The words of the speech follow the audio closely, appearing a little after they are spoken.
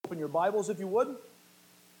your Bibles, if you would,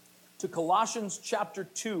 to Colossians chapter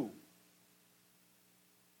 2.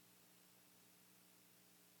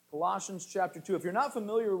 Colossians chapter 2. If you're not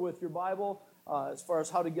familiar with your Bible, as far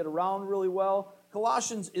as how to get around really well,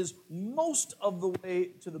 Colossians is most of the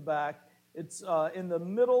way to the back. It's in the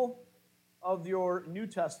middle of your New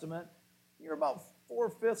Testament. You're about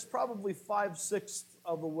 4/5, probably 5/6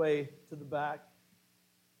 of the way to the back.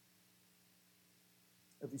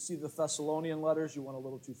 If you see the Thessalonian letters, you went a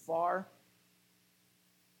little too far.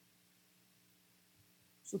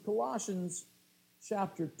 So Colossians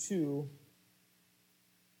chapter 2,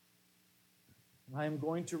 and I am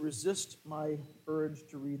going to resist my urge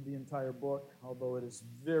to read the entire book, although it is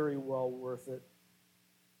very well worth it.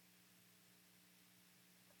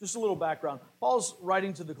 Just a little background. Paul's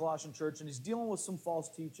writing to the Colossian church, and he's dealing with some false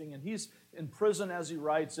teaching, and he's in prison as he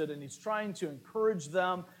writes it, and he's trying to encourage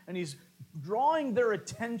them, and he's drawing their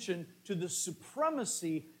attention to the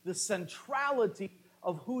supremacy, the centrality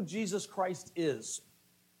of who Jesus Christ is.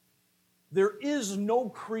 There is no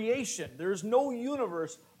creation, there's no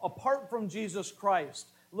universe apart from Jesus Christ.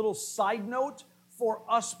 A little side note for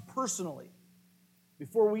us personally.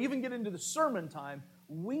 Before we even get into the sermon time,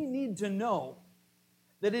 we need to know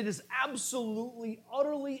that it is absolutely,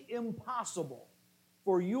 utterly impossible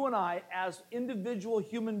for you and I as individual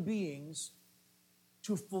human beings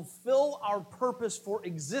to fulfill our purpose for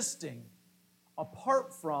existing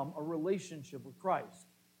apart from a relationship with Christ.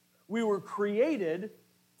 We were created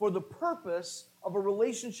for the purpose of a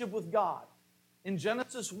relationship with God. In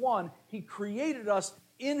Genesis 1, He created us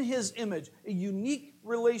in His image, a unique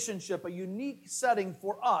relationship, a unique setting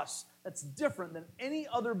for us that's different than any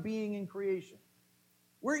other being in creation.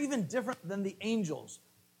 We're even different than the angels.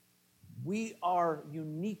 We are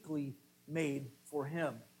uniquely made for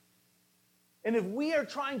Him. And if we are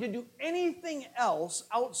trying to do anything else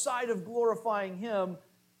outside of glorifying Him,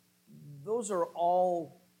 those are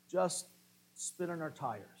all just spit on our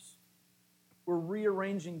tires. We're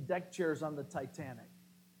rearranging deck chairs on the Titanic.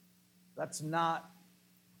 That's not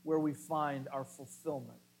where we find our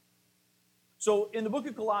fulfillment. So in the book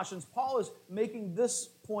of Colossians, Paul is making this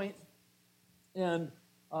point, and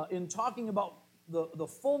in talking about the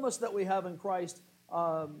fullness that we have in Christ,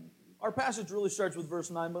 our passage really starts with verse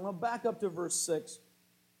 9, but I'm going to back up to verse 6.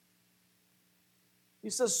 He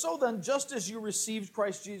says, "So then, just as you received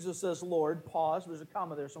Christ Jesus as Lord," pause, there's a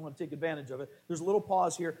comma there, so I'm going to take advantage of it. There's a little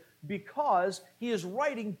pause here, because he is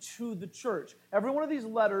writing to the church. Every one of these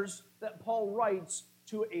letters that Paul writes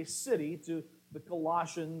to a city, to the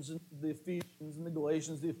Colossians, and the Ephesians, and the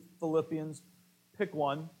Galatians, the Philippians, pick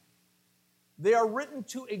one, they are written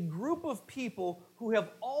to a group of people who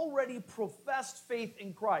have already professed faith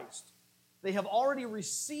in Christ. They have already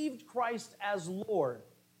received Christ as Lord.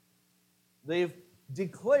 They've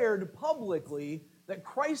declared publicly that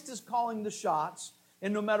Christ is calling the shots,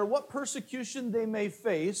 and no matter what persecution they may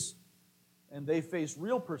face, and they face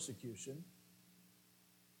real persecution,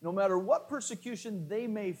 no matter what persecution they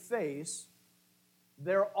may face,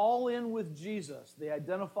 they're all in with Jesus. They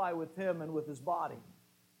identify with Him and with His body,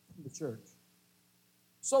 the church.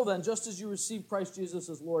 So then, just as you received Christ Jesus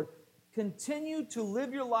as Lord, continue to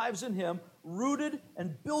live your lives in Him, rooted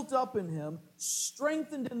and built up in Him,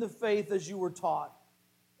 strengthened in the faith as you were taught,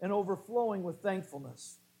 and overflowing with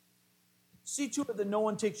thankfulness. See to it that no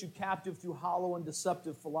one takes you captive through hollow and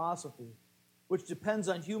deceptive philosophy, which depends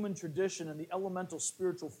on human tradition and the elemental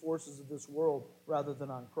spiritual forces of this world rather than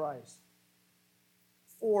on Christ.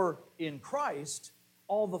 For in Christ,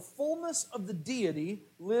 all the fullness of the deity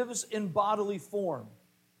lives in bodily form.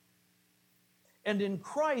 And in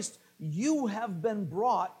Christ, you have been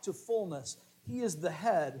brought to fullness. He is the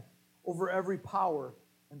head over every power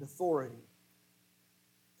and authority.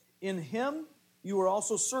 In Him, you were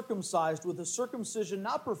also circumcised with a circumcision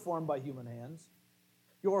not performed by human hands.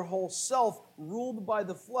 Your whole self, ruled by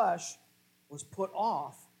the flesh, was put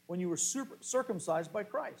off when you were circumcised by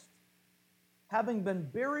Christ, having been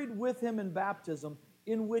buried with Him in baptism,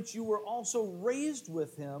 in which you were also raised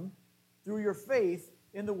with Him through your faith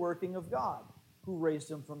in the working of God, who raised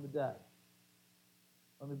Him from the dead.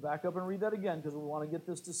 Let me back up and read that again, because we want to get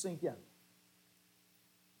this to sink in.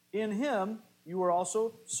 In Him, you were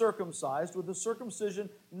also circumcised with a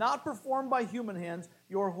circumcision not performed by human hands.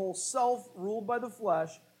 Your whole self, ruled by the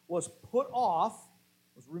flesh, was put off,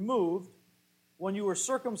 was removed, when you were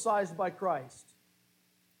circumcised by Christ,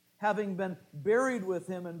 having been buried with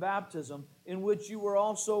Him in baptism, in which you were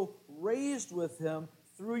also raised with Him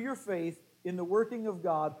through your faith in the working of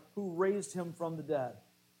God, who raised Him from the dead.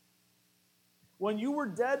 When you were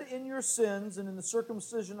dead in your sins and in the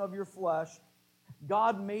circumcision of your flesh,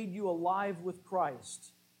 God made you alive with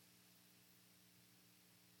Christ.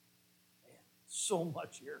 So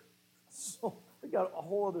much here. So we got a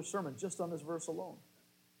whole other sermon just on this verse alone.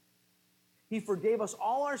 He forgave us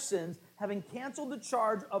all our sins, having canceled the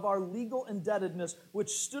charge of our legal indebtedness, which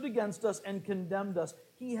stood against us and condemned us.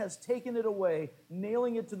 He has taken it away,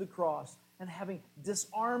 nailing it to the cross, and having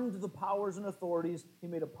disarmed the powers and authorities, he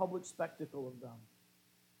made a public spectacle of them,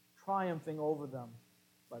 triumphing over them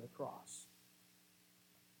by the cross.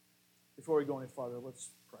 Before we go any farther, let's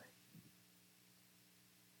pray.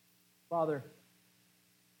 Father,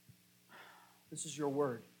 this is your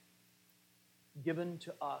word, given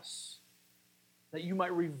to us, that you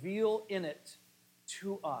might reveal in it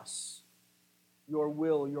to us your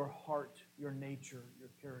will, your heart, your nature, your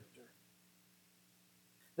character.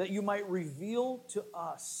 That you might reveal to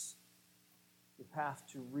us the path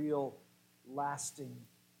to real, lasting,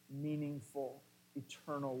 meaningful,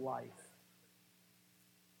 eternal life.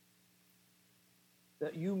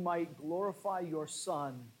 That you might glorify your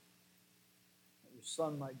Son, that your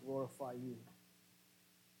Son might glorify you.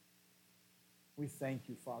 We thank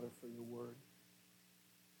you, Father, for your word.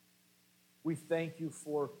 We thank you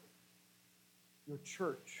for your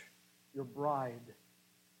church, your bride,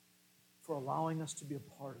 for allowing us to be a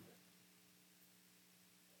part of it.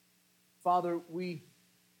 Father, we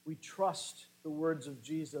trust the words of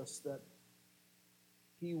Jesus that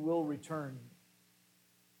he will return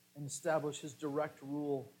and establish his direct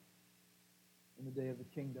rule in the day of the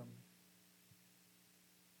kingdom.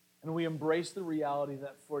 And we embrace the reality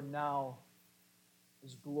that for now,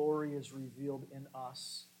 his glory is revealed in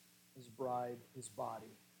us, his bride, his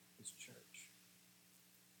body, his church.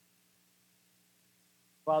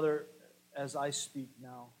 Father, as I speak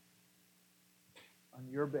now on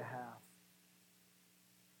your behalf,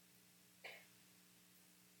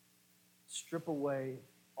 strip away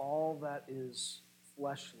all that is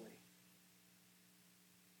fleshly.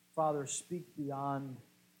 Father, speak beyond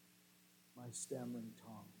my stammering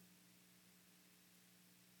tongue.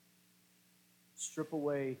 Strip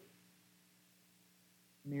away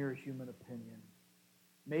mere human opinion.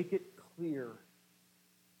 Make it clear.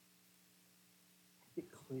 Make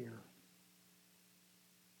it clear.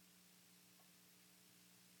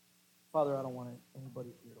 Father, I don't want anybody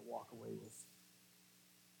here to walk away with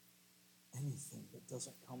anything that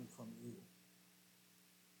doesn't come from you.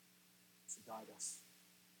 So guide us.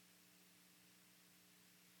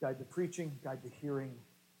 Guide the preaching, guide the hearing.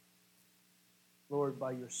 Lord,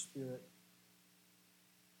 by your Spirit,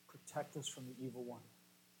 protect us from the evil one.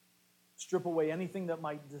 Strip away anything that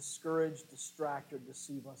might discourage, distract, or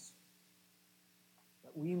deceive us,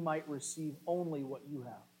 that we might receive only what you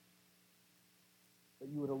have, that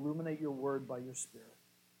you would illuminate your word by your Spirit.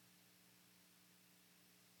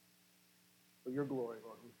 For your glory,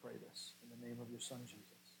 Lord, we pray this in the name of your Son,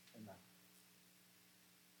 Jesus. Amen.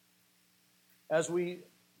 As we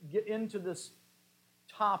get into this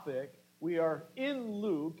topic, we are in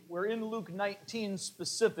Luke. We're in Luke 19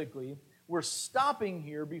 specifically. We're stopping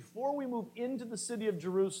here before we move into the city of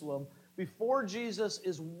Jerusalem, before Jesus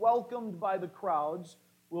is welcomed by the crowds.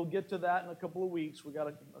 We'll get to that in a couple of weeks. We got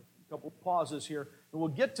a couple of pauses here, and we'll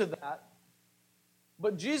get to that.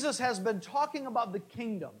 But Jesus has been talking about the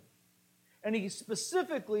kingdom. And he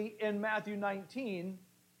specifically, in Matthew 19,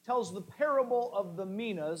 tells the parable of the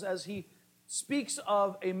minas as he speaks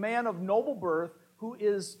of a man of noble birth who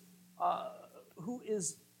is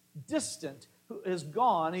distant, who is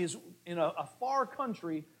gone. He's in a far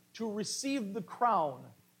country to receive the crown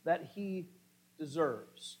that he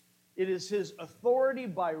deserves. It is his authority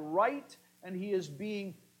by right, and he is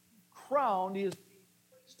being crowned. He is being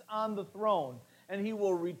placed on the throne, and he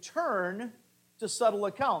will return to settle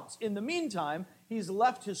accounts. In the meantime, he's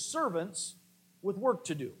left his servants with work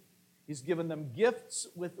to do. He's given them gifts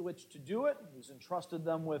with which to do it. He's entrusted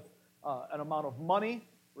them with an amount of money,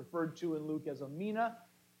 referred to in Luke as a mina.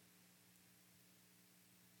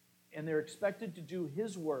 And they're expected to do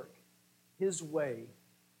his work, his way,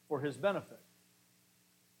 for his benefit.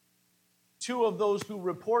 Two of those who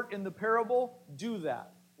report in the parable do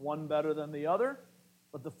that, one better than the other.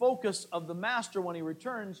 But the focus of the master when he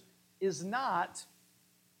returns is not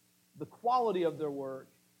the quality of their work,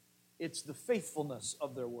 it's the faithfulness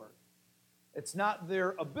of their work. It's not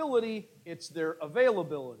their ability, it's their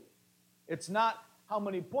availability. It's not how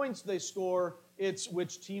many points they score, it's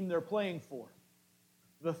which team they're playing for.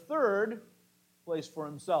 The third plays for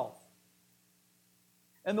himself.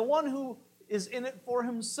 And the one who is in it for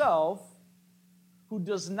himself, who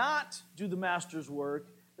does not do the master's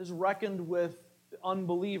work, is reckoned with the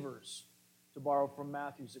unbelievers, to borrow from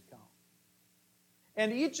Matthew's account.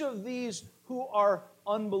 And each of these who are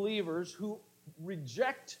unbelievers, who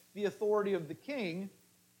reject the authority of the king,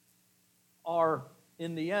 are,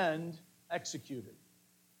 in the end, executed.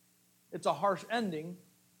 It's a harsh ending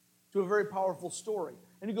to a very powerful story.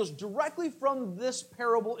 And he goes directly from this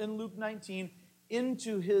parable in Luke 19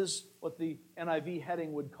 into his, what the NIV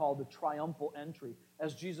heading would call the triumphal entry.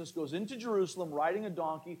 As Jesus goes into Jerusalem riding a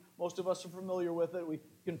donkey, most of us are familiar with it. We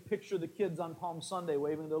can picture the kids on Palm Sunday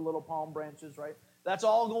waving their little palm branches, right? That's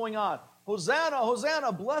all going on. Hosanna,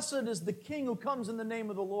 Hosanna, blessed is the King who comes in the name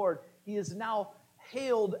of the Lord. He is now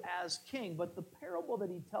hailed as king. But the parable that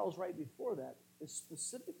he tells right before that is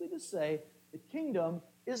specifically to say the kingdom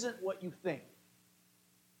isn't what you think.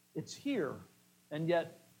 It's here, and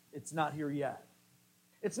yet it's not here yet.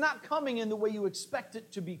 It's not coming in the way you expect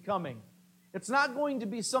it to be coming. It's not going to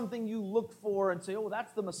be something you look for and say, oh,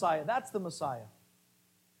 that's the Messiah, that's the Messiah.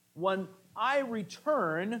 When I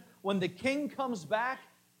return, when the king comes back,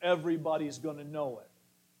 everybody's going to know it.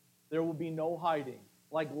 There will be no hiding.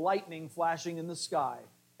 Like lightning flashing in the sky,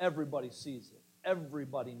 everybody sees it.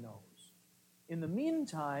 Everybody knows. In the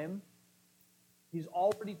meantime, he's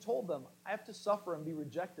already told them, I have to suffer and be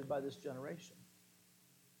rejected by this generation.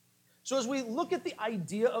 So as we look at the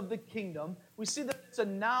idea of the kingdom, we see that it's a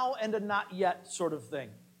now and a not yet sort of thing.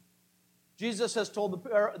 Jesus has told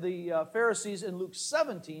the Pharisees in Luke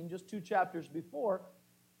 17, just 2 chapters before,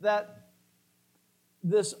 that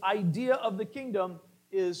this idea of the kingdom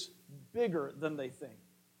is bigger than they think.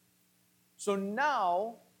 So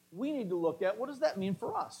now we need to look at, what does that mean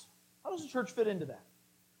for us? How does the church fit into that?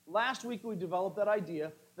 Last week we developed that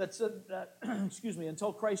idea that said that,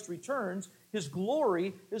 until Christ returns, his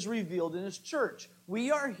glory is revealed in his church. We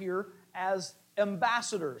are here as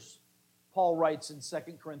ambassadors, Paul writes in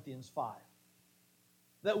 2 Corinthians 5.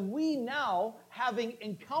 That we now, having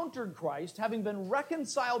encountered Christ, having been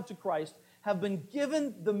reconciled to Christ, have been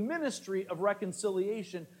given the ministry of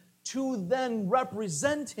reconciliation to then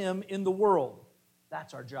represent him in the world.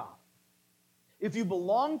 That's our job. If you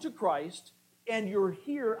belong to Christ and you're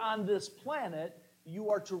here on this planet,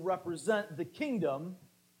 you are to represent the kingdom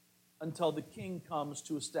until the king comes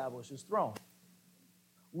to establish his throne.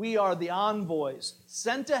 We are the envoys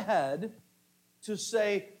sent ahead to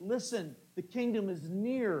say, listen, the kingdom is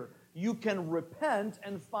near. You can repent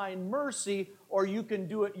and find mercy, or you can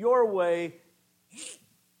do it your way,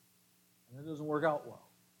 and it doesn't work out well.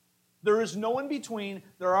 There is no in between.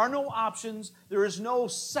 There are no options. There is no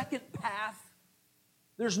second path.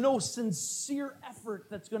 There's no sincere effort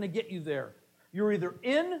that's going to get you there. You're either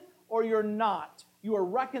in or you're not. You are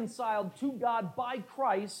reconciled to God by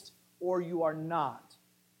Christ, or you are not.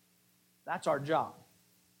 That's our job.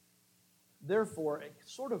 Therefore, it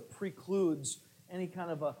sort of precludes any kind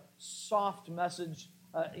of a soft message.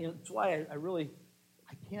 That's why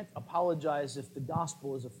I can't apologize if the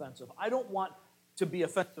gospel is offensive. I don't want to be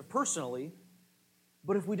offensive personally,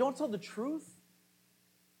 but if we don't tell the truth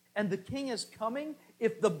and the king is coming,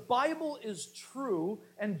 if the Bible is true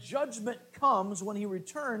and judgment comes when he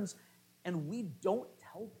returns and we don't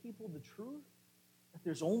tell people the truth, that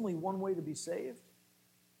there's only one way to be saved,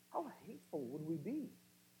 how hateful would we be?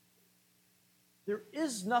 There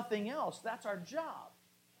is nothing else. That's our job.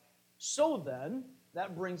 So then,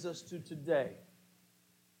 that brings us to today.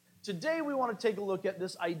 Today we want to take a look at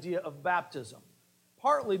this idea of baptism,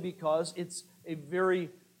 partly because it's a very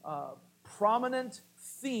prominent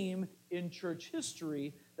theme in church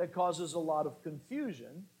history that causes a lot of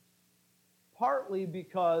confusion, partly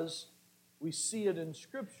because we see it in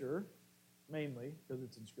Scripture, mainly because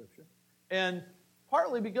it's in Scripture, and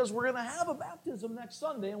partly because we're going to have a baptism next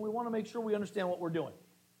Sunday and we want to make sure we understand what we're doing.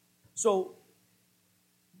 So,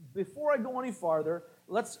 before I go any farther,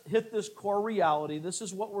 let's hit this core reality. This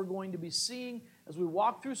is what we're going to be seeing as we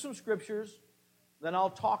walk through some scriptures. Then I'll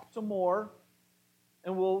talk some more,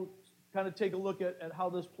 and we'll kind of take a look at how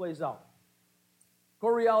this plays out.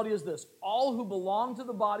 Core reality is this: all who belong to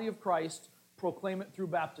the body of Christ proclaim it through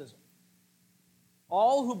baptism.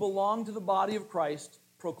 All who belong to the body of Christ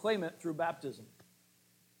proclaim it through baptism.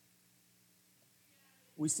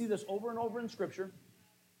 We see this over and over in Scripture.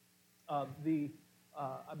 I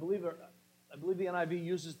believe the NIV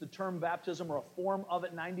uses the term baptism or a form of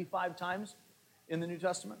it 95 times in the New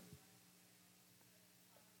Testament.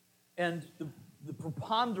 And the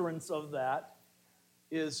preponderance of that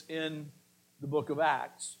is in the book of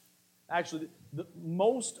Acts. Actually,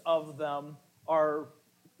 most of them are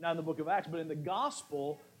not in the book of Acts, but in the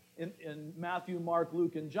gospel in Matthew, Mark,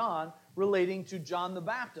 Luke, and John, relating to John the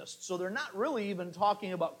Baptist. So they're not really even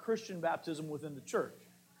talking about Christian baptism within the church.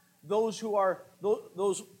 Those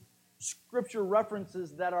scripture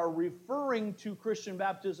references that are referring to Christian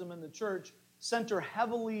baptism in the church center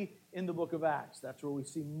heavily in the book of Acts. That's where we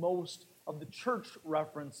see most of the church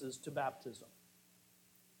references to baptism.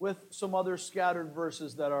 with some other scattered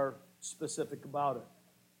verses that are specific about it.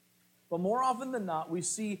 But more often than not, we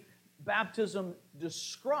see baptism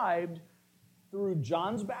described through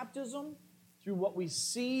John's baptism, through what we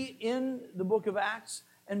see in the book of Acts,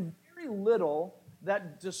 and very little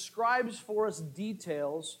that describes for us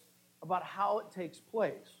details about how it takes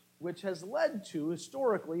place, which has led to,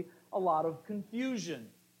 historically, a lot of confusion.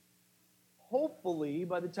 Hopefully,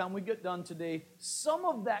 by the time we get done today, some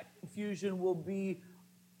of that confusion will be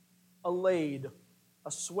allayed,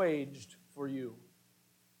 assuaged for you.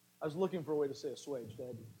 I was looking for a way to say assuaged. I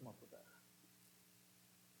had to come up with that.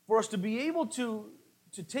 For us to be able to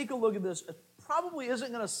take a look at this, it probably isn't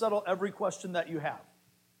going to settle every question that you have.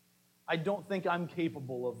 I don't think I'm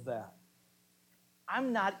capable of that.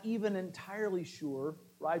 I'm not even entirely sure,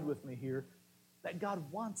 ride with me here, that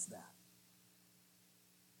God wants that.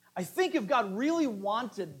 I think if God really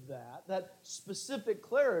wanted that specific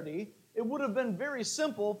clarity, it would have been very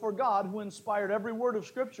simple for God, who inspired every word of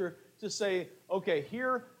Scripture, to say, okay,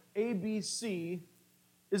 here, A, B, C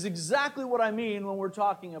is exactly what I mean when we're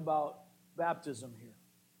talking about baptism here.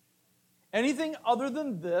 Anything other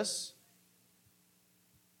than this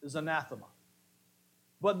is anathema.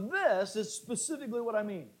 But this is specifically what I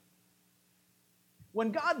mean.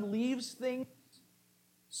 When God leaves things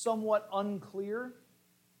somewhat unclear,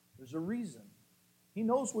 there's a reason. He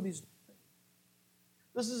knows what He's doing.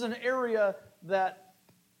 This is an area that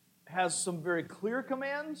has some very clear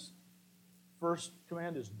commands. First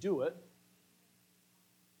command is do it.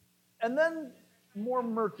 And then more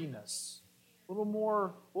murkiness. A little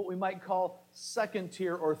more what we might call second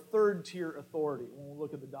tier or third tier authority when we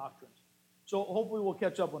look at the doctrines. So hopefully we'll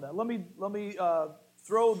catch up on that. Let me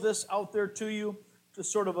throw this out there to you,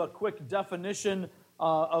 just sort of a quick definition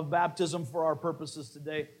of baptism for our purposes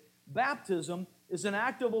today. Baptism is an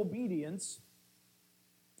act of obedience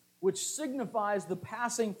which signifies the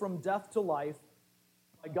passing from death to life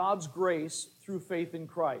by God's grace through faith in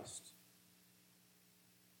Christ,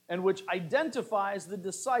 and which identifies the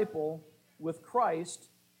disciple with Christ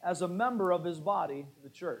as a member of His body, the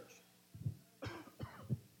church. All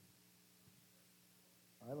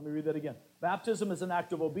right, let me read that again. Baptism is an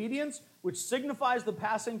act of obedience which signifies the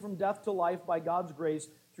passing from death to life by God's grace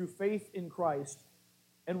through faith in Christ,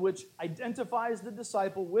 and which identifies the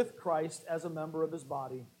disciple with Christ as a member of His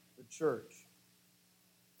body, the church.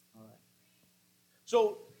 All right.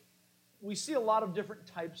 So we see a lot of different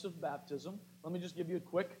types of baptism. Let me just give you a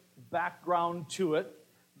quick background to it.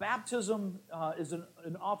 Baptism is an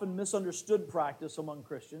often misunderstood practice among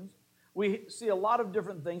Christians. We see a lot of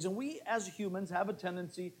different things, and we as humans have a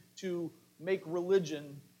tendency to make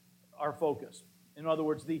religion our focus. In other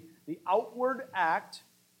words, the outward act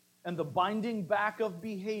and the binding back of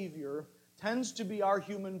behavior tends to be our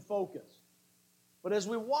human focus. But as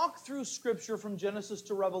we walk through Scripture from Genesis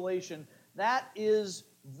to Revelation, that is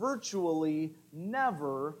virtually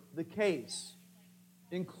never the case,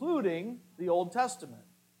 including the Old Testament.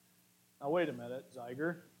 Now, wait a minute,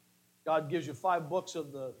 Zeiger. God gives you 5 books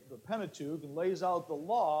of the Pentateuch and lays out the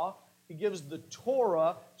law. He gives the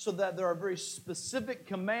Torah so that there are very specific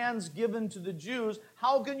commands given to the Jews.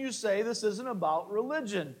 How can you say this isn't about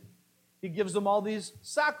religion? He gives them all these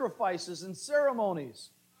sacrifices and ceremonies.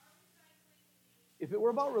 If it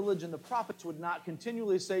were about religion, the prophets would not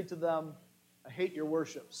continually say to them, I hate your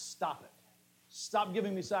worship. Stop it. Stop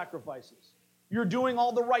giving me sacrifices. You're doing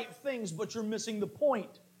all the right things, but you're missing the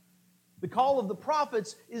point. The call of the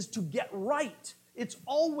prophets is to get right. It's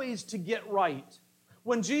always to get right.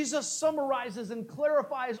 When Jesus summarizes and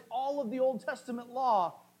clarifies all of the Old Testament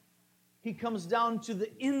law, He comes down to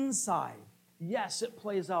the inside. Yes, it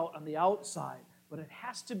plays out on the outside, but it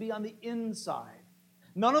has to be on the inside.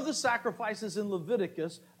 None of the sacrifices in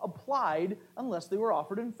Leviticus applied unless they were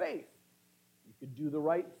offered in faith. You could do the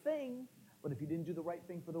right thing, but if you didn't do the right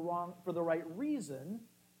thing for the right reason,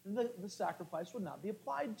 then the sacrifice would not be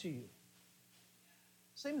applied to you.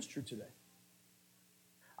 Same is true today.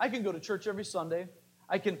 I can go to church every Sunday.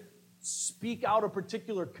 I can speak out a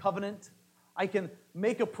particular covenant. I can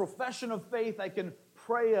make a profession of faith. I can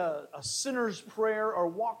pray a sinner's prayer or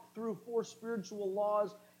walk through 4 spiritual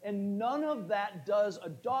laws, and none of that does a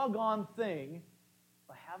doggone thing if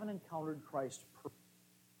I haven't encountered Christ personally.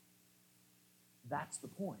 That's the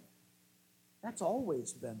point. That's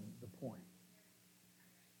always been the point.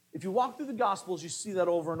 If you walk through the Gospels, you see that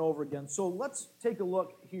over and over again. So let's take a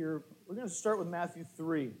look here. We're going to start with Matthew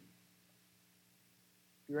 3. If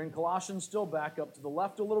you're in Colossians, still back up to the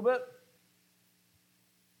left a little bit.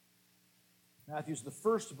 Matthew's the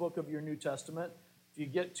first book of your New Testament. If you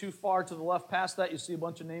get too far to the left past that, you see a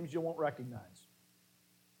bunch of names you won't recognize.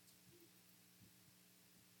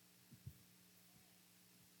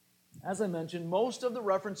 As I mentioned, most of the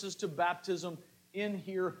references to baptism in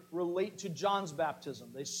here relate to John's baptism.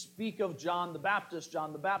 They speak of John the Baptist,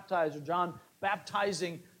 John the Baptizer, John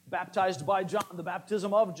baptizing, baptized by John, the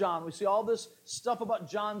baptism of John. We see all this stuff about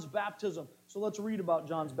John's baptism. So let's read about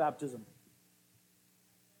John's baptism.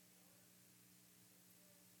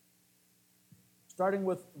 Starting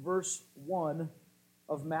with verse 1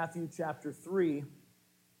 of Matthew chapter 3,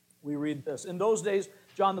 we read this. In those days,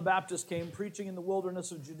 John the Baptist came preaching in the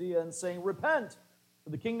wilderness of Judea and saying, "Repent,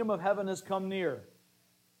 for the kingdom of heaven has come near."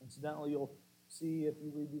 Incidentally, you'll see if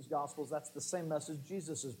you read these Gospels, that's the same message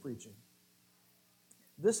Jesus is preaching.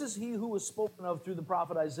 This is he who was spoken of through the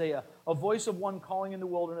prophet Isaiah, a voice of one calling in the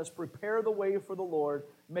wilderness, "Prepare the way for the Lord,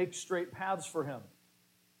 make straight paths for him."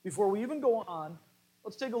 Before we even go on,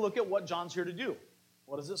 let's take a look at what John's here to do.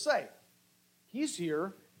 What does it say? He's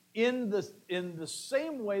here in the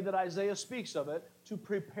same way that Isaiah speaks of it, to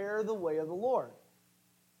prepare the way of the Lord.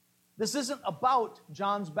 This isn't about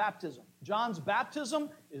John's baptism. John's baptism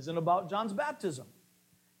isn't about John's baptism.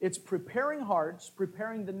 It's preparing hearts,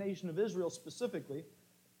 preparing the nation of Israel specifically,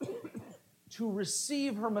 to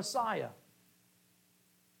receive her Messiah.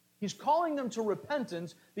 He's calling them to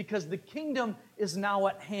repentance because the kingdom is now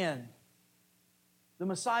at hand. The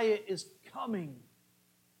Messiah is coming.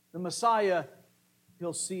 The Messiah,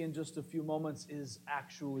 he'll see in just a few moments, is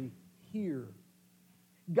actually here.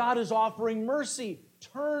 God is offering mercy.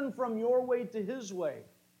 Turn from your way to his way.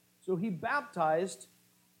 So he baptized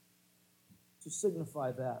to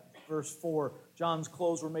signify that. Verse 4, John's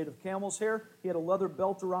clothes were made of camel's hair. He had a leather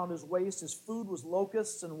belt around his waist. His food was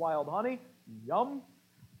locusts and wild honey. Yum.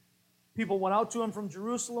 People went out to him from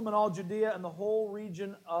Jerusalem and all Judea and the whole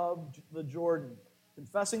region of the Jordan,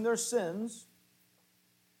 confessing their sins.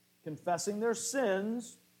 They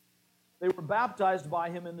were baptized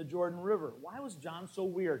by him in the Jordan River. Why was John so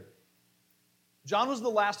weird? John was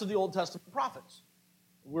the last of the Old Testament prophets.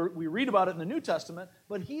 We read about it in the New Testament,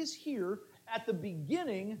 but he's here at the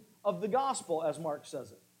beginning of the gospel, as Mark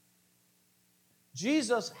says it.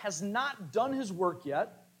 Jesus has not done his work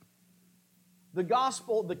yet. The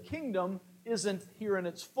gospel, the kingdom, isn't here in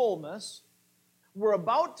its fullness. We're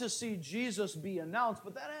about to see Jesus be announced,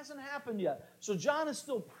 but that hasn't happened yet. So John is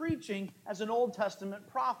still preaching as an Old Testament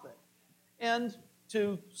prophet. And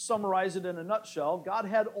to summarize it in a nutshell, God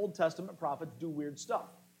had Old Testament prophets do weird stuff.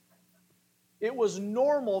 It was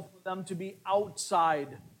normal for them to be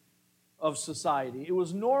outside of society. It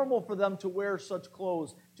was normal for them to wear such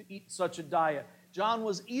clothes, to eat such a diet. John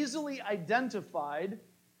was easily identified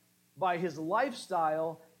by his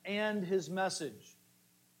lifestyle and his message.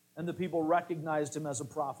 And the people recognized him as a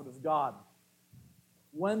prophet of God.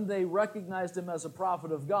 When they recognized him as a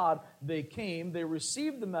prophet of God, they came, they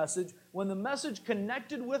received the message. When the message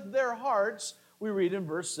connected with their hearts, we read in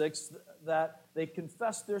verse 6 that they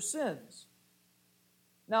confessed their sins.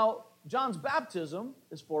 Now, John's baptism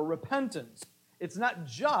is for repentance. It's not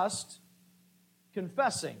just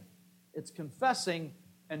confessing. It's confessing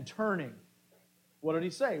and turning. What did he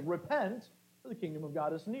say? Repent, for the kingdom of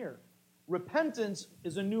God is near. Repentance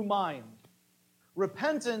is a new mind.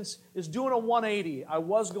 Repentance is doing a 180. I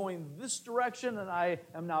was going this direction and I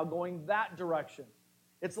am now going that direction.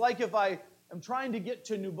 It's like if I am trying to get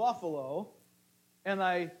to New Buffalo and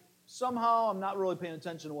I'm not really paying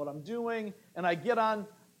attention to what I'm doing, and I get on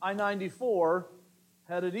I-94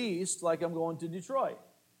 headed east like I'm going to Detroit.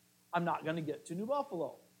 I'm not going to get to New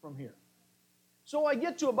Buffalo from here. So I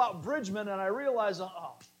get to about Bridgman and I realize,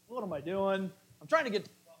 what am I doing? I'm trying to get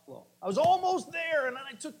to Buffalo. I was almost there and then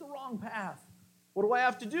I took the wrong path. What do I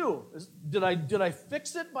have to do? Did I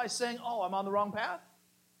fix it by saying, I'm on the wrong path?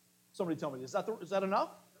 Somebody tell me, is that enough?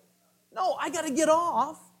 No, I got to get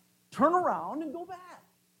off, turn around, and go back.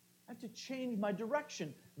 I have to change my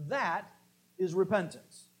direction. That is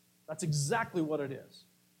repentance. That's exactly what it is.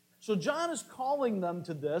 So John is calling them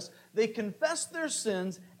to this. They confess their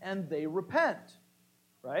sins and they repent,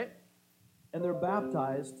 right? And they're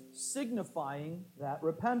baptized, signifying that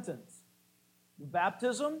repentance. The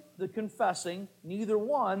baptism, the confessing, neither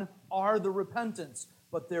one are the repentance,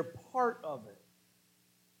 but they're part of it.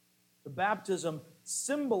 The baptism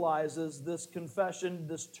symbolizes this confession,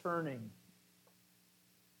 this turning.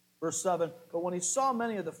 Verse 7, but when he saw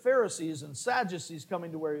many of the Pharisees and Sadducees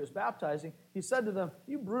coming to where he was baptizing, he said to them,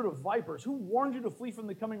 "You brood of vipers, who warned you to flee from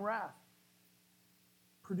the coming wrath?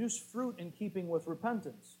 Produce fruit in keeping with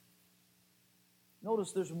repentance."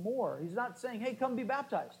 Notice there's more. He's not saying, "Hey, come be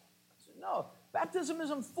baptized." No, baptism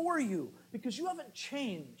isn't for you because you haven't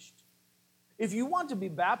changed. If you want to be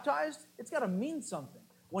baptized, it's got to mean something.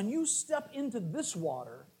 When you step into this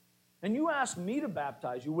water, and you ask me to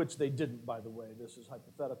baptize you, which they didn't, by the way, this is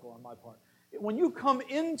hypothetical on my part. When you come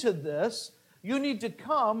into this, you need to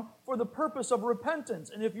come for the purpose of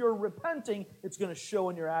repentance. And if you're repenting, it's going to show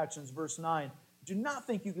in your actions. Verse 9, do not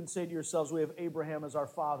think you can say to yourselves, we have Abraham as our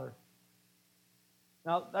father.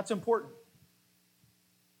 Now, that's important.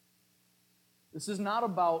 This is not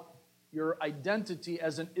about your identity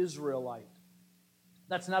as an Israelite.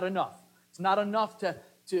 That's not enough. It's not enough to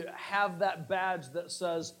have that badge that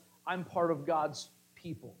says, I'm part of God's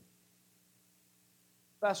people.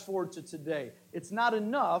 Fast forward to today. It's not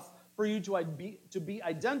enough for you to be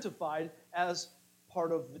identified as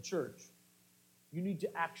part of the church. You need to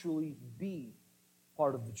actually be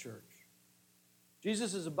part of the church. John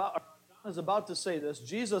is about to say this.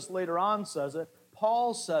 Jesus later on says it.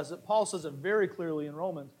 Paul says it. Paul says it very clearly in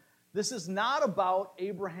Romans. This is not about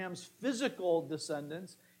Abraham's physical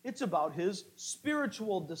descendants. It's about his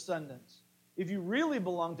spiritual descendants. If you really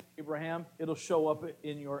belong to Abraham, it'll show up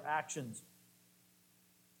in your actions.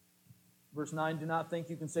 Verse 9, do not think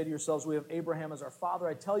you can say to yourselves, we have Abraham as our father.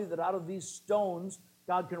 I tell you that out of these stones,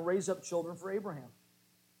 God can raise up children for Abraham.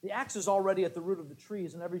 The axe is already at the root of the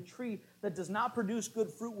trees, and every tree that does not produce good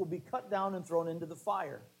fruit will be cut down and thrown into the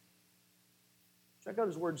fire. Check out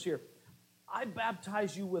his words here. I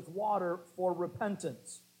baptize you with water for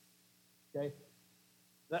repentance. Okay?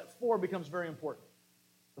 That for becomes very important.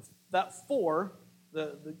 That for,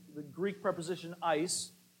 the Greek preposition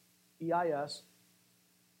eis, E-I-S,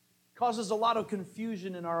 causes a lot of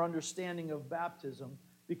confusion in our understanding of baptism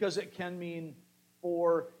because it can mean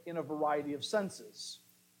for in a variety of senses.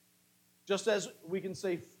 Just as we can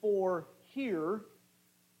say for here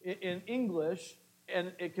in English,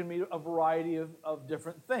 and it can mean a variety of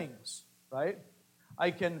different things, right?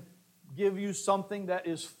 I can give you something that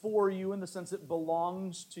is for you in the sense it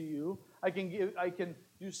belongs to you. I can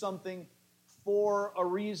do something for a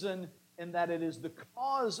reason in that it is the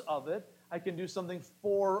cause of it. I can do something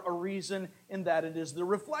for a reason in that it is the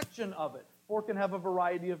reflection of it. For can have a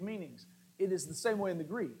variety of meanings. It is the same way in the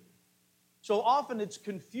Greek. So often it's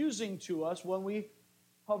confusing to us when we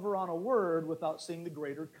hover on a word without seeing the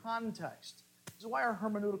greater context. This is why our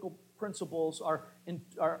hermeneutical principles, our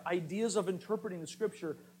ideas of interpreting the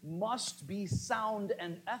Scripture must be sound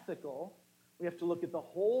and ethical. We have to look at the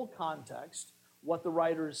whole context, what the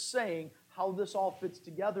writer is saying, how this all fits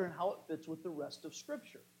together, and how it fits with the rest of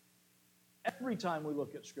Scripture. Every time we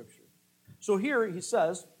look at Scripture. So here he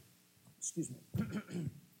says, excuse me,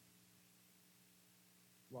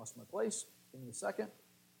 lost my place, give me a second.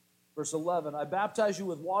 Verse 11, I baptize you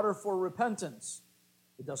with water for repentance.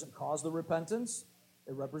 It doesn't cause the repentance,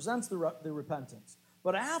 it represents the repentance.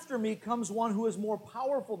 But after me comes one who is more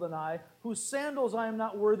powerful than I, whose sandals I am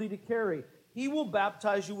not worthy to carry. He will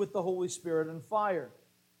baptize you with the Holy Spirit and fire.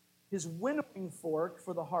 His winnowing fork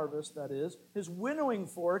for the harvest, that is, his winnowing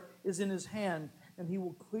fork is in his hand, and he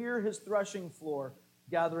will clear his threshing floor,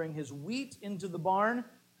 gathering his wheat into the barn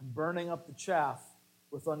and burning up the chaff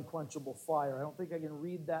with unquenchable fire. I don't think I can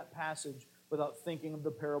read that passage without thinking of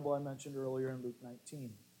the parable I mentioned earlier in Luke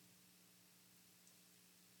 19.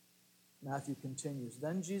 Matthew continues,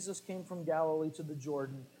 then Jesus came from Galilee to the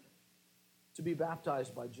Jordan to be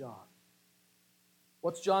baptized by John.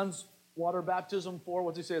 What's John's water baptism for?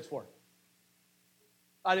 What's he say it's for?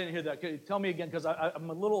 I didn't hear that. Okay, tell me again, because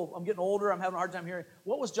I'm getting older, I'm having a hard time hearing.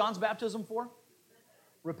 What was John's baptism for?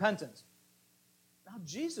 Repentance. Now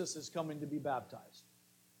Jesus is coming to be baptized.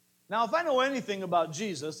 Now, if I know anything about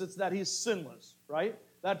Jesus, it's that he's sinless, right?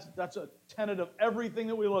 That's a tenet of everything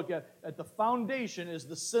that we look at. At the foundation is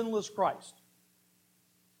the sinless Christ.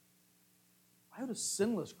 Why would a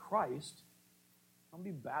sinless Christ come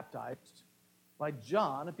be baptized by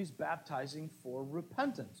John if he's baptizing for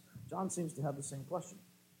repentance? John seems to have the same question.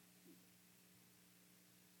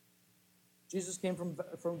 Jesus came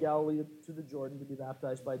from Galilee to the Jordan to be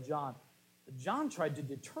baptized by John. John tried to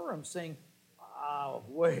deter him, saying, no.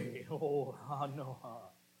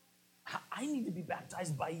 I need to be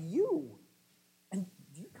baptized by you. And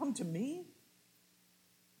do you come to me?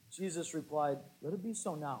 Jesus replied, let it be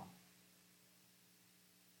so now.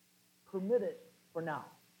 Permit it for now.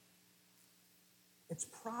 It's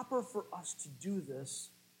proper for us to do this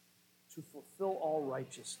to fulfill all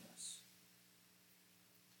righteousness.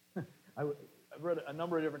 I've read a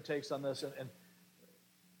number of different takes on this, and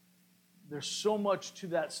there's so much to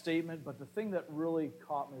that statement, but the thing that really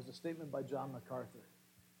caught me is a statement by John MacArthur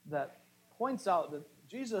that points out that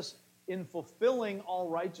Jesus, in fulfilling all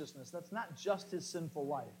righteousness, that's not just his sinful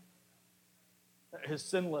life, his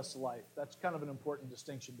sinless life. That's kind of an important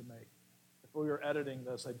distinction to make. If we were editing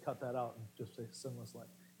this, I'd cut that out and just say sinless life.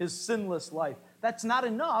 His sinless life. That's not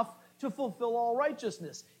enough to fulfill all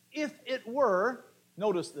righteousness. If it were,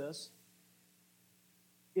 notice this,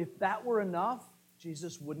 If that were enough,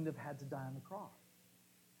 Jesus wouldn't have had to die on the cross.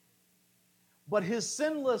 But his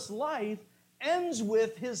sinless life ends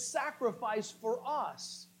with his sacrifice for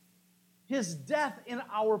us, his death in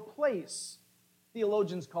our place.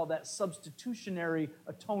 Theologians call that substitutionary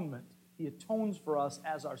atonement. He atones for us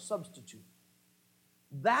as our substitute.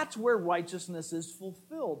 That's where righteousness is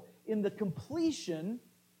fulfilled, in the completion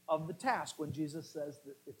of the task when Jesus says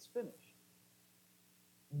that it's finished.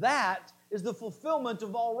 That is the fulfillment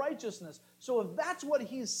of all righteousness. So if that's what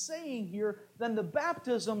he's saying here, then the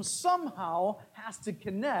baptism somehow has to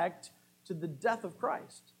connect to the death of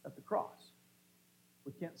Christ at the cross.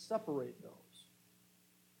 We can't separate those.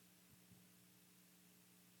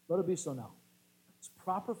 Let it be so now. It's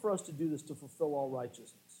proper for us to do this to fulfill all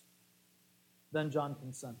righteousness. Then John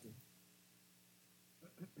consented.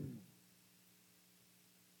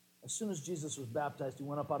 As soon as Jesus was baptized, he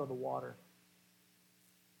went up out of the water.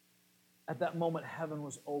 At that moment, heaven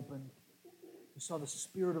was opened. He saw the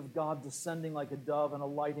Spirit of God descending like a dove and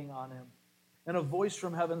alighting on him. And a voice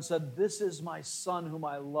from heaven said, "This is my Son whom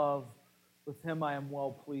I love. With him I am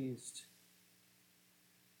well pleased."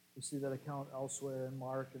 We see that account elsewhere in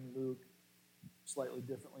Mark and Luke, slightly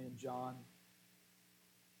differently in John.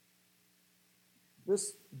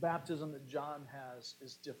 This baptism that John has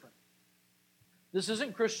is different. This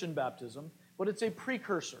isn't Christian baptism, but it's a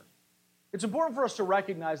precursor. It's important for us to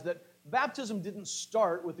recognize that baptism didn't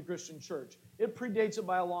start with the Christian church. It predates it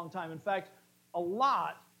by a long time. In fact, a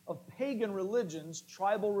lot of pagan religions,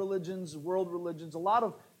 tribal religions, world religions, a lot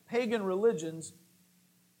of pagan religions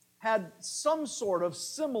had some sort of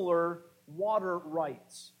similar water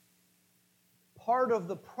rites. Part of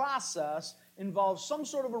the process involves some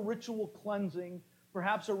sort of a ritual cleansing,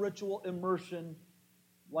 perhaps a ritual immersion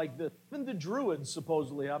like this. Even the Druids,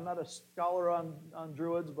 supposedly, I'm not a scholar on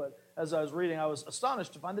Druids, but as I was reading, I was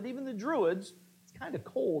astonished to find that even the Druids, it's kind of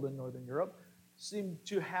cold in Northern Europe, seem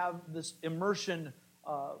to have this immersion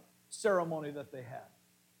ceremony that they had.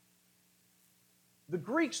 The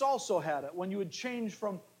Greeks also had it, when you would change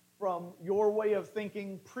from your way of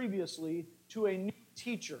thinking previously to a new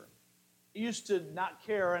teacher. I used to not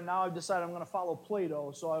care, and now I've decided I'm going to follow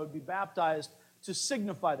Plato, so I would be baptized to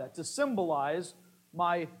signify that, to symbolize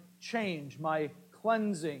my change, my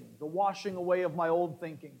cleansing, the washing away of my old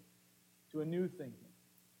thinking to a new thinking.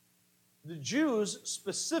 The Jews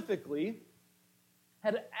specifically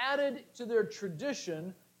had added to their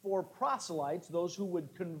tradition for proselytes, those who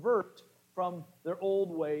would convert from their old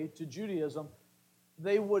way to Judaism.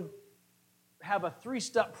 They would have a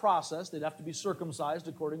 3-step process. They'd have to be circumcised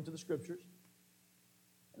according to the Scriptures.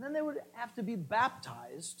 And then they would have to be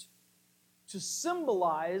baptized to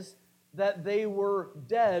symbolize that they were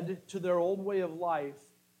dead to their old way of life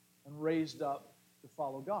and raised up to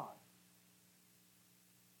follow God.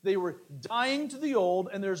 They were dying to the old,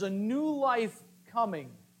 and there's a new life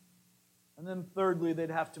coming. And then thirdly, they'd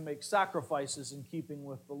have to make sacrifices in keeping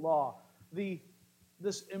with the law.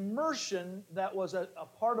 This immersion that was a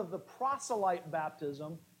part of the proselyte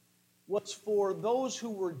baptism was for those who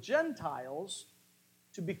were Gentiles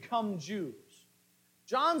to become Jews.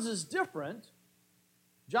 John's is different.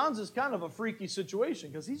 John's is kind of a freaky situation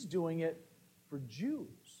because he's doing it for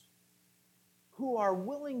Jews who are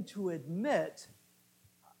willing to admit,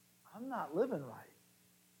 I'm not living right.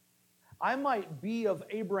 I might be of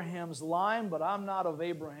Abraham's line, but I'm not of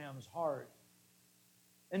Abraham's heart.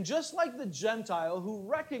 And just like the Gentile who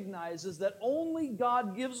recognizes that only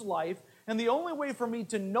God gives life, and the only way for me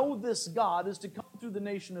to know this God is to come through the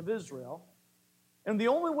nation of Israel, and the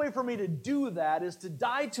only way for me to do that is to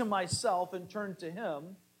die to myself and turn to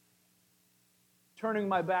Him, turning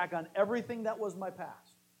my back on everything that was my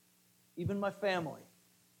past, even my family.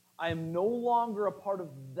 I am no longer a part of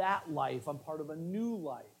that life. I'm part of a new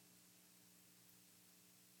life.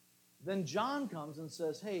 Then John comes and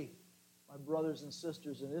says, hey, my brothers and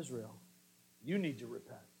sisters in Israel, you need to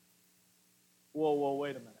repent. Whoa,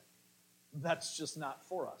 wait a minute. That's just not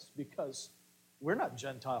for us because we're not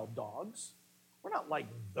Gentile dogs. We're not like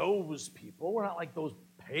those people. We're not like those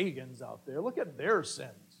pagans out there. Look at their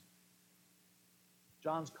sins.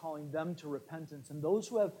 John's calling them to repentance, and those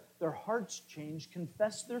who have their hearts changed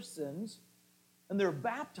confess their sins, and they're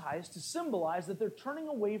baptized to symbolize that they're turning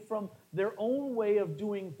away from their own way of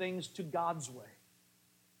doing things to God's way.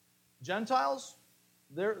 Gentiles,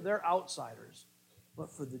 they're outsiders. But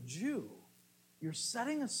for the Jew, you're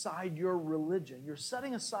setting aside your religion. You're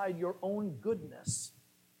setting aside your own goodness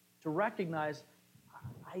to recognize,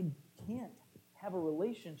 I can't have a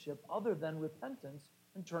relationship other than repentance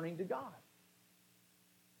and turning to God.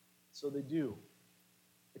 So they do,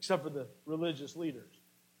 except for the religious leaders.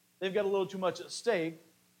 They've got a little too much at stake.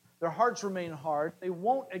 Their hearts remain hard. They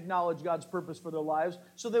won't acknowledge God's purpose for their lives,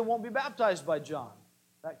 so they won't be baptized by John.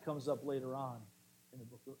 That comes up later on in the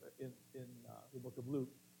book of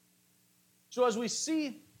Luke. So as we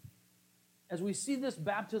see this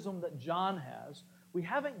baptism that John has, we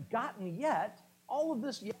haven't gotten yet all of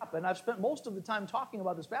this yap, and I've spent most of the time talking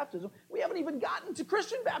about this baptism. We haven't even gotten to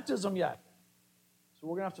Christian baptism yet. So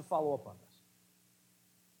we're going to have to follow up on this.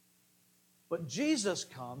 But Jesus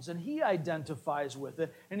comes and he identifies with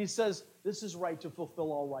it, and he says, this is right to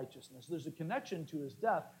fulfill all righteousness. There's a connection to his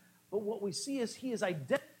death, but what we see is he is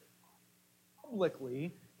identified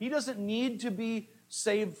publicly. He doesn't need to be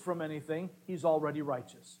saved from anything. He's already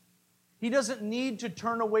righteous. He doesn't need to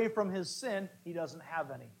turn away from his sin. He doesn't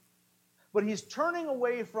have any. But he's turning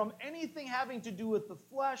away from anything having to do with the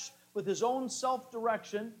flesh, with his own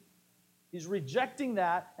self-direction. He's rejecting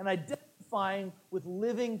that and identifying with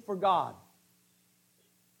living for God.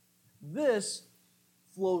 This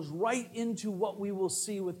flows right into what we will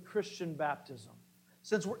see with Christian baptism.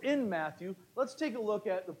 Since we're in Matthew, let's take a look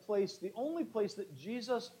at the only place that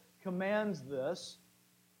Jesus commands this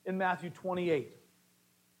in Matthew 28.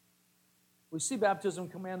 We see baptism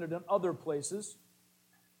commanded in other places,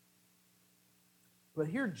 but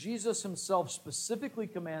here Jesus himself specifically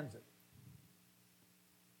commands it.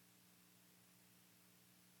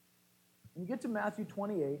 When you get to Matthew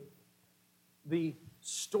 28, the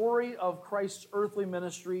story of Christ's earthly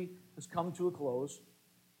ministry has come to a close.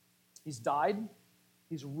 He's died.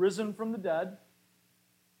 He's risen from the dead.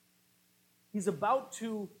 He's about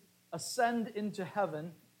to ascend into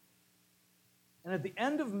heaven. And at the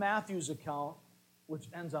end of Matthew's account, which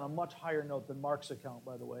ends on a much higher note than Mark's account,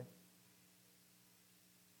 by the way,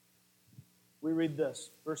 we read this,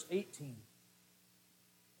 verse 18.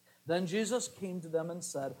 Then Jesus came to them and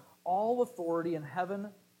said, all authority in heaven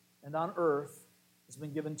and on earth has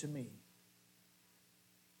been given to me.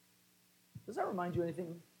 Does that remind you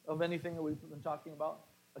of anything that we've been talking about?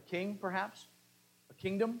 A king, perhaps? A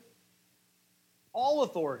kingdom? All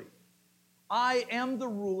authority. I am the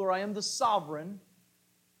ruler. I am the sovereign.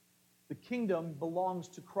 The kingdom belongs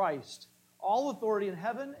to Christ. All authority in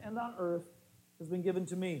heaven and on earth has been given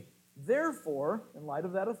to me. Therefore, in light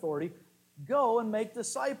of that authority, go and make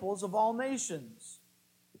disciples of all nations.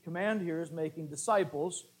 The command here is making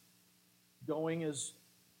disciples. Going is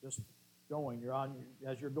just going.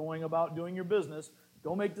 As you're going about doing your business,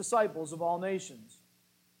 go make disciples of all nations.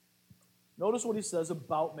 Notice what he says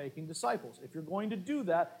about making disciples. If you're going to do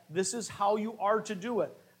that, this is how you are to do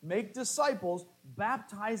it. Make disciples,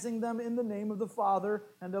 baptizing them in the name of the Father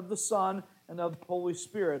and of the Son and of the Holy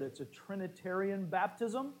Spirit. It's a Trinitarian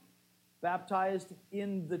baptism, baptized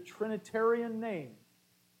in the Trinitarian name.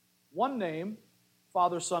 One name,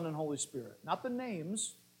 Father, Son, and Holy Spirit. Not the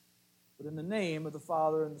names, but in the name of the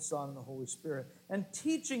Father and the Son and the Holy Spirit. And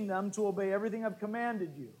teaching them to obey everything I've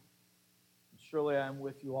commanded you. And surely I am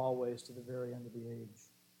with you always to the very end of the age.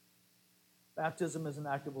 Baptism is an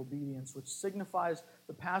act of obedience which signifies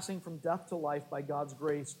the passing from death to life by God's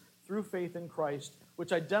grace through faith in Christ,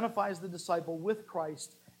 which identifies the disciple with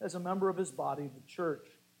Christ as a member of his body, the church.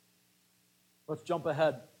 Let's jump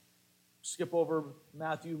ahead. Skip over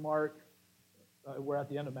Matthew, Mark. We're at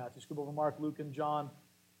the end of Matthew. Skip over Mark, Luke, and John.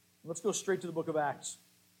 Let's go straight to the book of Acts.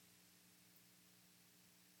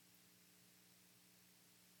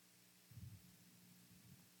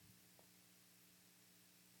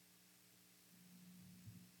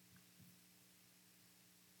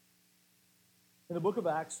 In the book of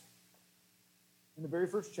Acts, in the very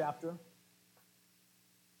first chapter,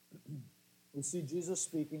 we see Jesus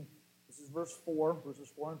speaking. This is verses 4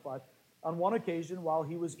 and 5. On one occasion, while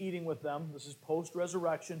he was eating with them, this is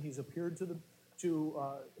post-resurrection, he's appeared to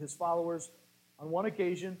his followers. On one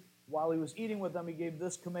occasion, while he was eating with them, he gave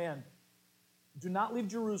this command: do not leave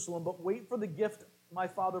Jerusalem, but wait for the gift my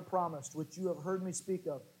Father promised, which you have heard me speak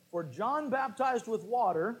of. For John baptized with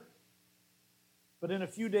water, but in a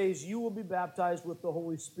few days you will be baptized with the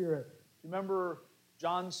Holy Spirit. Remember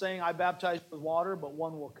John saying, I baptize with water, but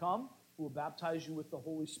one will come who will baptize you with the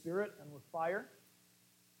Holy Spirit and with fire.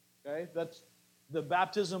 Okay, that's the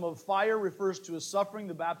baptism of fire refers to his suffering.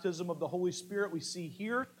 The baptism of the Holy Spirit we see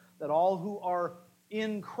here, that all who are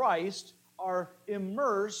in Christ are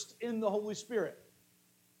immersed in the Holy Spirit.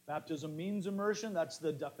 Baptism means immersion. That's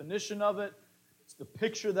the definition of it. It's the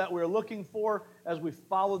picture that we're looking for as we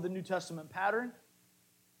follow the New Testament pattern.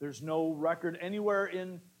 There's no record anywhere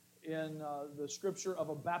in the Scripture of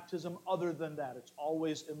a baptism other than that. It's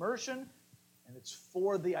always immersion, and it's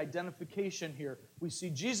for the identification here. We see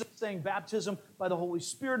Jesus saying baptism by the Holy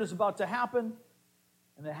Spirit is about to happen,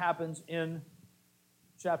 and it happens in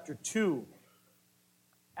chapter 2.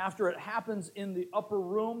 after it happens in the upper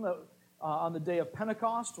room on the day of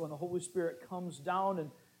Pentecost, when the Holy Spirit comes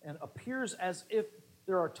down and appears as if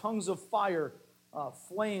there are tongues of fire,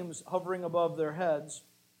 flames hovering above their heads,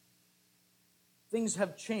 things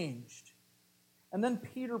have changed. And then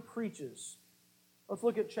Peter preaches. Let's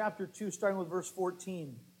look at chapter 2, starting with verse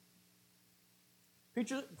 14.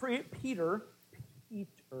 Peter,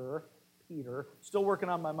 still working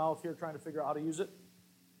on my mouth here, trying to figure out how to use it.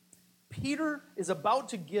 Peter is about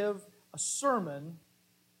to give a sermon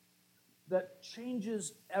that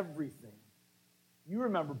changes everything. You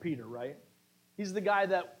remember Peter, right? He's the guy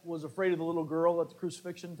that was afraid of the little girl at the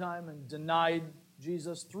crucifixion time and denied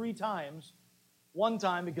Jesus 3 times. One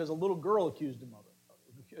time because a little girl accused him of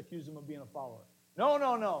it, accused him of being a follower.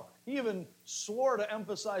 No. He even swore to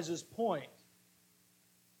emphasize his point.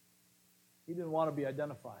 He didn't want to be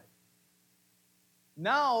identified.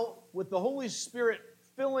 Now, with the Holy Spirit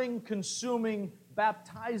filling, consuming,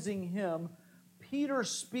 baptizing him, Peter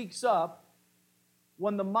speaks up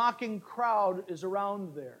when the mocking crowd is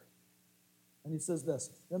around there. And he says this,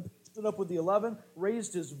 "Then Peter stood up with the 11,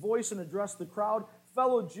 raised his voice and addressed the crowd,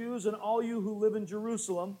 'Fellow Jews and all you who live in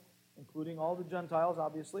Jerusalem,'" including all the Gentiles,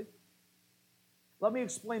 obviously, "let me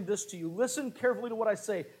explain this to you. Listen carefully to what I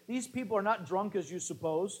say. These people are not drunk as you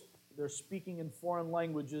suppose. They're speaking in foreign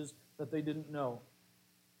languages that they didn't know.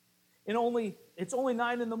 It's only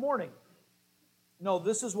 9 in the morning. No,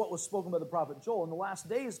 this is what was spoken by the prophet Joel. In the last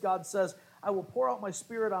days, God says, I will pour out my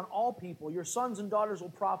Spirit on all people. Your sons and daughters will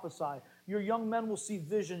prophesy. Your young men will see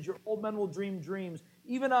visions. Your old men will dream dreams.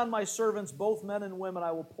 Even on my servants, both men and women,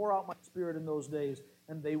 I will pour out my Spirit in those days,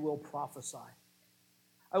 and they will prophesy.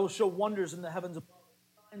 I will show wonders in the heavens above,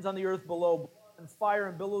 signs on the earth below, blood and fire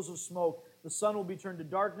and billows of smoke. The sun will be turned to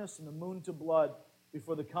darkness and the moon to blood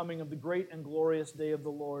before the coming of the great and glorious day of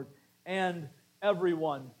the Lord. And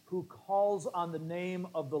everyone who calls on the name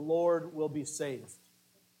of the Lord will be saved."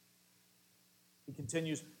 He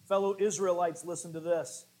continues, "Fellow Israelites, listen to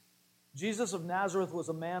this. Jesus of Nazareth was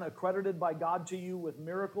a man accredited by God to you with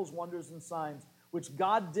miracles, wonders, and signs, which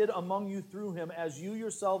God did among you through him, as you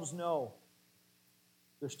yourselves know."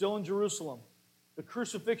 They're still in Jerusalem. The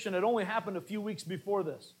crucifixion had only happened a few weeks before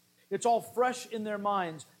this. It's all fresh in their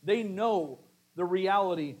minds. They know the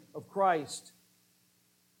reality of Christ.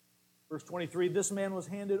 Verse 23, "This man was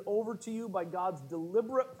handed over to you by God's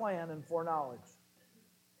deliberate plan and foreknowledge.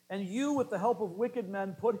 And you, with the help of wicked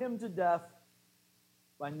men, put him to death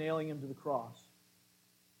by nailing him to the cross.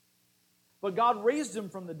 But God raised him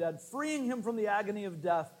from the dead, freeing him from the agony of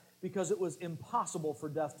death, because it was impossible for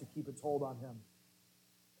death to keep its hold on him.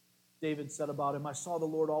 David said about him, I saw the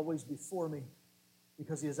Lord always before me.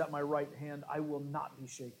 Because he is at my right hand, I will not be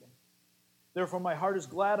shaken. Therefore my heart is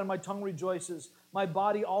glad and my tongue rejoices. My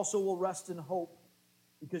body also will rest in hope,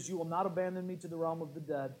 because you will not abandon me to the realm of the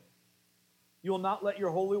dead. You will not let your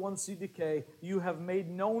Holy One see decay. You have made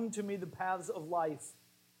known to me the paths of life.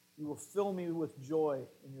 You will fill me with joy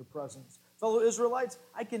in your presence." Fellow Israelites,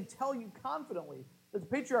 I can tell you confidently that the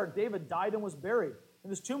patriarch David died and was buried, and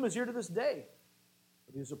his tomb is here to this day.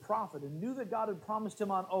 But he was a prophet and knew that God had promised him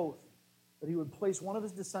on oath that he would place one of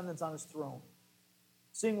his descendants on his throne.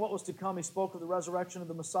 Seeing what was to come, he spoke of the resurrection of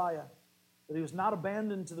the Messiah, that he was not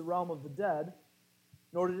abandoned to the realm of the dead,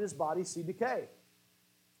 nor did his body see decay.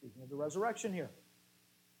 Speaking of the resurrection here.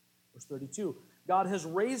 Verse 32, God has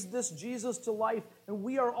raised this Jesus to life, and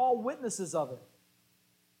we are all witnesses of it.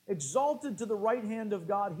 Exalted to the right hand of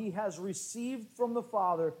God, he has received from the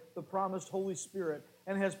Father the promised Holy Spirit,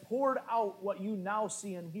 and has poured out what you now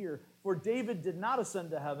see and hear. For David did not ascend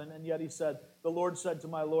to heaven, and yet he said, the Lord said to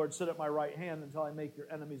my Lord, sit at my right hand until I make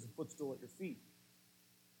your enemies a footstool at your feet.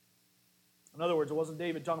 In other words, it wasn't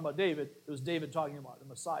David talking about David, it was David talking about the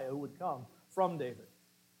Messiah who would come from David.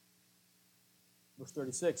 Verse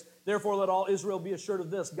 36, therefore let all Israel be assured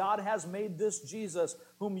of this, God has made this Jesus,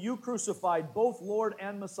 whom you crucified, both Lord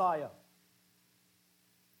and Messiah.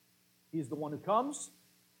 He's the one who comes,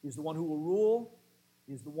 he's the one who will rule,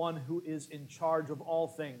 he's the one who is in charge of all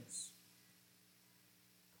things.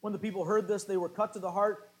 When the people heard this, they were cut to the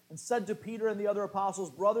heart and said to Peter and the other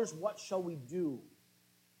apostles, brothers, what shall we do?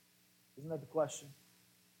 Isn't that the question?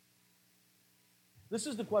 This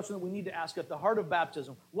is the question that we need to ask at the heart of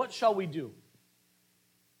baptism. What shall we do?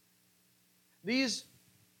 These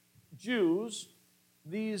Jews,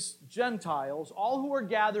 these Gentiles, all who are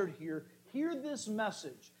gathered here, hear this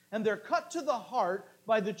message, and they're cut to the heart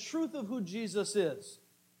by the truth of who Jesus is,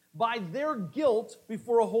 by their guilt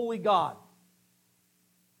before a holy God.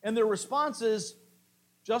 And their response is,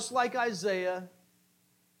 just like Isaiah,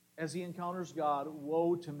 as he encounters God,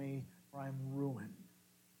 woe to me, for I am ruined.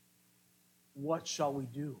 What shall we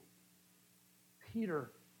do?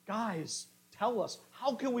 Peter Guys, tell us,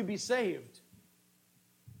 how can we be saved?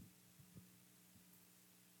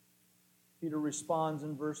 Peter responds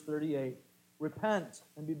in verse 38, repent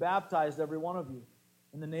and be baptized, every one of you,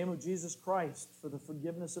 in the name of Jesus Christ for the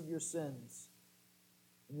forgiveness of your sins,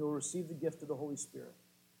 and you will receive the gift of the Holy Spirit.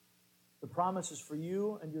 The promise is for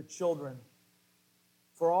you and your children,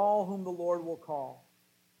 for all whom the Lord will call.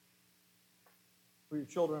 For your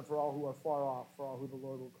children, for all who are far off, for all who the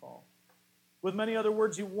Lord will call. With many other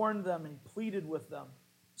words, he warned them and he pleaded with them,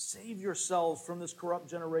 save yourselves from this corrupt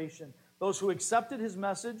generation. Those who accepted his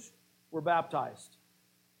message were baptized.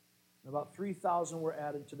 And about 3,000 were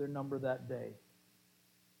added to their number that day.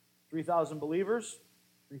 3,000 believers,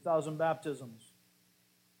 3,000 baptisms.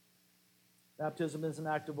 Baptism is an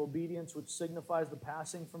act of obedience which signifies the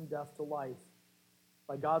passing from death to life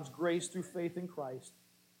by God's grace through faith in Christ,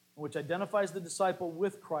 and which identifies the disciple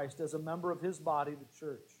with Christ as a member of his body, the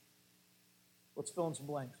church. Let's fill in some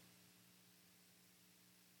blanks.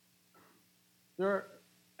 There are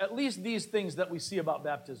at least these things that we see about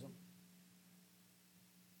baptism.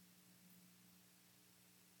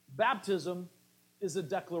 Baptism is a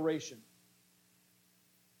declaration.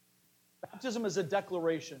 Baptism is a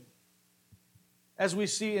declaration. As we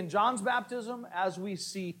see in John's baptism, as we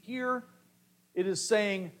see here, it is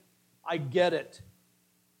saying, I get it,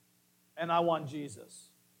 and I want Jesus.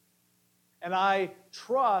 And I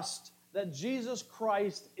trust that Jesus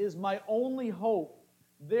Christ is my only hope.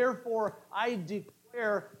 Therefore, I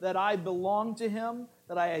declare that I belong to him,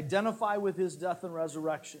 that I identify with his death and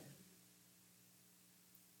resurrection.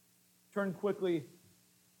 Turn quickly,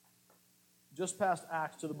 just past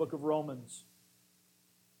Acts, to the book of Romans.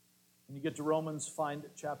 When you get to Romans, find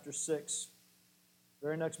chapter 6.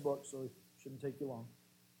 Very next book, so it shouldn't take you long.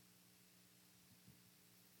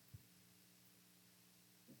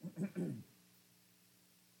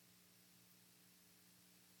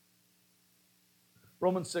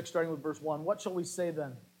 Romans 6, starting with verse 1. What shall we say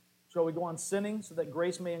then? Shall we go on sinning so that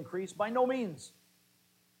grace may increase? By no means.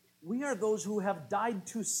 We are those who have died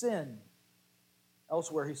to sin.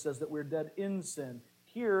 Elsewhere he says that we're dead in sin.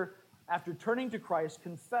 Here, after turning to Christ,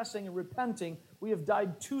 confessing and repenting, we have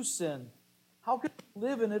died to sin. How can we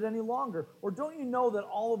live in it any longer? Or don't you know that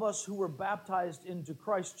all of us who were baptized into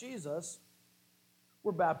Christ Jesus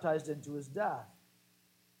were baptized into his death?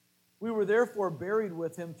 We were therefore buried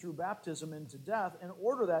with him through baptism into death, in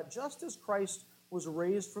order that just as Christ was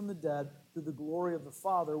raised from the dead through the glory of the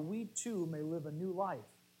Father, we too may live a new life.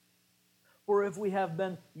 For if we have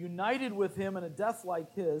been united with him in a death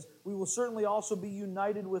like his, we will certainly also be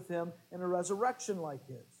united with him in a resurrection like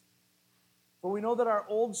his. For we know that our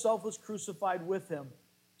old self was crucified with him,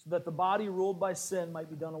 so that the body ruled by sin might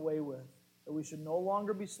be done away with, that we should no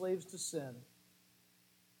longer be slaves to sin,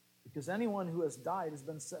 because anyone who has died has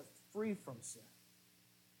been set free from sin.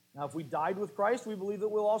 Now, if we died with Christ, we believe that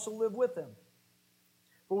we'll also live with him.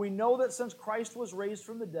 For we know that since Christ was raised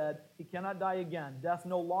from the dead, he cannot die again. Death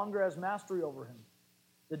no longer has mastery over him.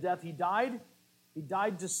 The death he died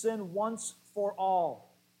to sin once for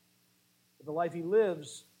all. But the life he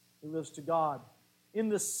lives to God. In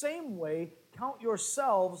the same way, count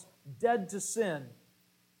yourselves dead to sin,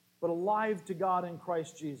 but alive to God in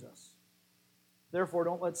Christ Jesus. Therefore,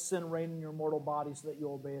 don't let sin reign in your mortal body so that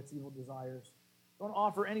you obey its evil desires. Don't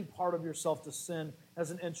offer any part of yourself to sin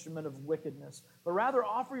as an instrument of wickedness, but rather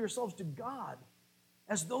offer yourselves to God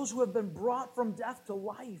as those who have been brought from death to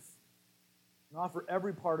life. And offer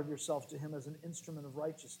every part of yourself to him as an instrument of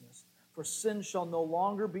righteousness. For sin shall no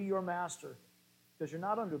longer be your master, because you're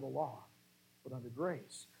not under the law, but under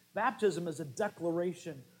grace. Baptism is a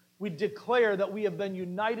declaration. We declare that we have been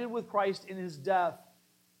united with Christ in his death.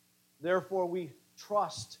 Therefore, we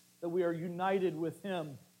trust that we are united with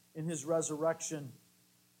him in his resurrection.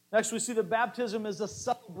 Next, we see that baptism is a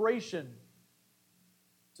celebration.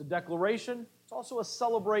 It's a declaration. It's also a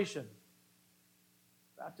celebration.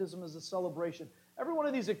 Baptism is a celebration. Every one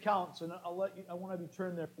of these accounts, and I want to have you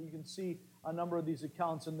turn there, you can see a number of these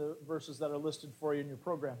accounts in the verses that are listed for you in your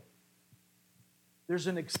program. There's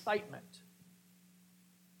an excitement.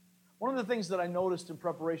 One of the things that I noticed in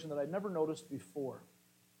preparation that I'd never noticed before,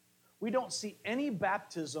 we don't see any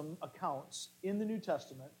baptism accounts in the New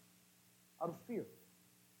Testament out of fear.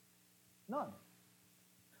 None.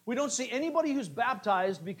 We don't see anybody who's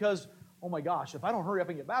baptized because, oh my gosh, if I don't hurry up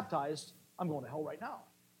and get baptized, I'm going to hell right now.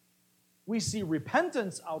 We see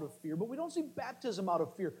repentance out of fear, but we don't see baptism out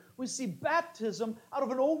of fear. We see baptism out of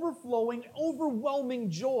an overflowing, overwhelming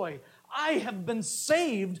joy. I have been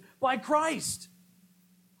saved by Christ.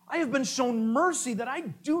 I have been shown mercy that I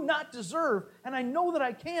do not deserve, and I know that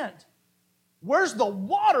I can't. Where's the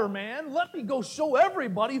water, man? Let me go show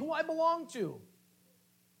everybody who I belong to.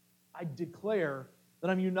 I declare that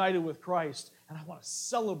I'm united with Christ, and I want to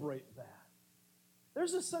celebrate that.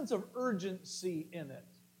 There's a sense of urgency in it.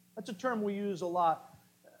 That's a term we use a lot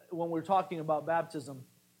when we're talking about baptism.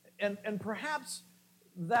 And perhaps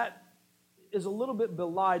that is a little bit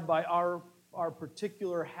belied by our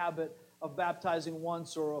particular habit of baptizing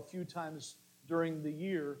once or a few times during the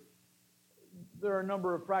year. There are a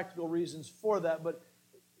number of practical reasons for that, but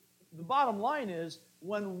the bottom line is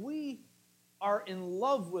when we are in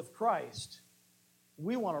love with Christ,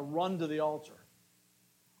 we want to run to the altar.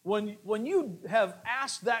 When you have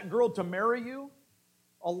asked that girl to marry you,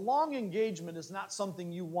 a long engagement is not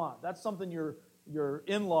something you want. That's something your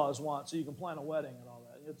in-laws want so you can plan a wedding and all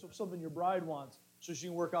that. It's something your bride wants so she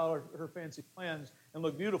can work out her fancy plans and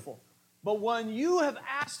look beautiful. But when you have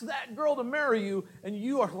asked that girl to marry you and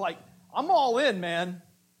you are like, I'm all in, man.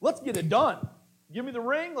 Let's get it done. Give me the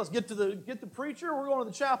ring. Let's get the preacher. We're going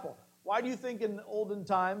to the chapel. Why do you think in olden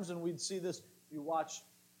times, and we'd see this, if you watch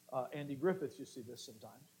Andy Griffith, you see this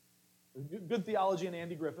sometimes. Good theology in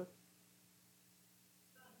Andy Griffith.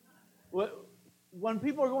 When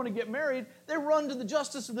people are going to get married, they run to the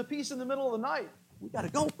justice of the peace in the middle of the night. We got to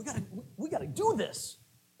go. We got to do this.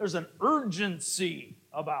 There's an urgency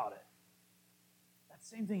about it. That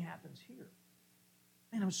same thing happens here.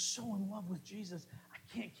 Man, I'm so in love with Jesus. I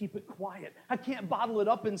can't keep it quiet. I can't bottle it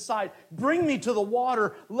up inside. Bring me to the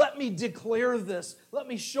water. Let me declare this. Let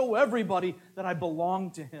me show everybody that I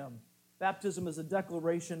belong to Him. Baptism is a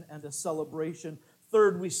declaration and a celebration.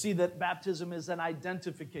 Third, we see that baptism is an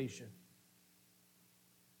identification.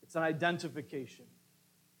 It's an identification.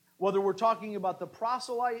 Whether we're talking about the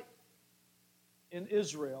proselyte in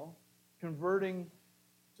Israel converting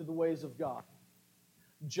to the ways of God,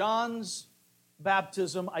 John's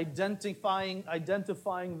baptism identifying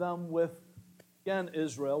them with, again,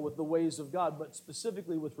 Israel, with the ways of God, but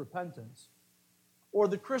specifically with repentance, or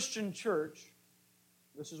the Christian church,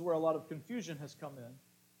 this is where a lot of confusion has come in,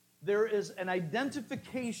 there is an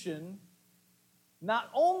identification not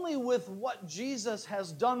only with what Jesus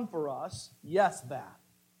has done for us, yes, that,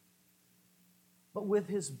 but with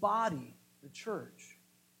His body, the church.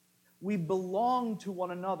 We belong to one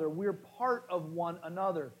another. We're part of one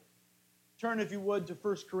another. Turn, if you would, to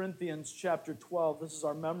 1 Corinthians chapter 12. This is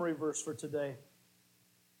our memory verse for today.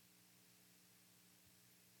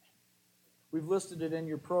 We've listed it in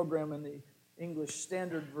your program in the English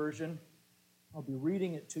Standard Version. I'll be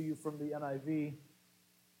reading it to you from the NIV.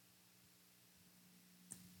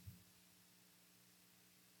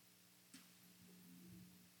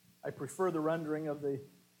 I prefer the rendering of the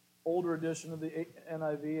older edition of the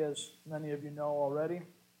NIV, as many of you know already.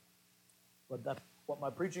 But that's what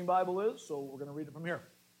my preaching Bible is, so we're going to read it from here.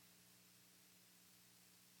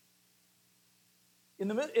 In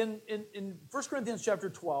 1 Corinthians chapter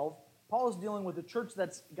 12, Paul is dealing with a church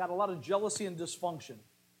that's got a lot of jealousy and dysfunction.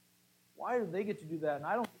 Why do they get to do that and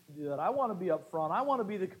I don't get to do that? I want to be up front. I want to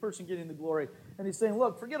be the person getting the glory. And he's saying,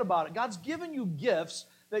 look, forget about it. God's given you gifts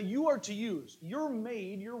that you are to use. You're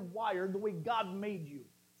made, you're wired the way God made you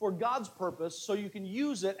for God's purpose so you can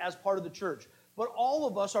use it as part of the church. But all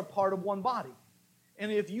of us are part of one body.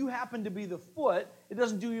 And if you happen to be the foot, it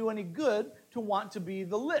doesn't do you any good to want to be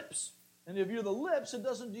the lips. And if you're the lips, it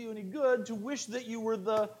doesn't do you any good to wish that you were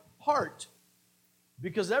the heart.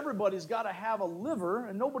 Because everybody's got to have a liver,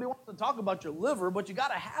 and nobody wants to talk about your liver, but you got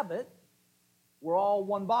to have it. We're all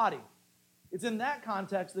one body. It's in that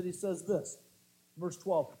context that he says this, verse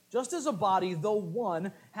 12. Just as a body, though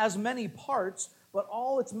one, has many parts, but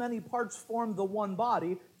all its many parts form the one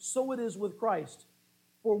body, so it is with Christ.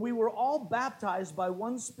 For we were all baptized by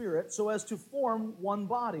one Spirit so as to form one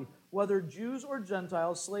body, whether Jews or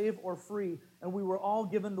Gentiles, slave or free, and we were all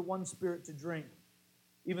given the one Spirit to drink.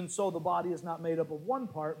 Even so, the body is not made up of one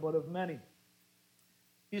part, but of many.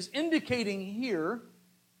 He's indicating here,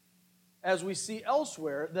 as we see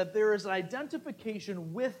elsewhere, that there is an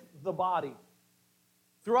identification with the body.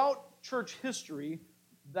 Throughout church history,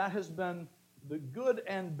 that has been the good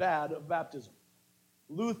and bad of baptism.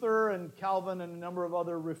 Luther and Calvin and a number of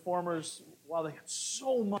other reformers, while they had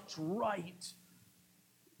so much right,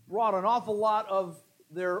 brought an awful lot of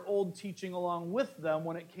their old teaching along with them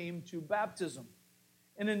when it came to baptism.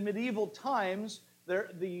 And in medieval times,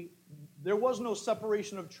 there was no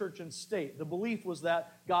separation of church and state. The belief was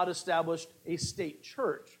that God established a state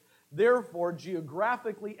church. Therefore,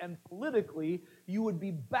 geographically and politically, you would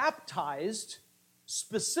be baptized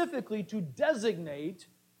specifically to designate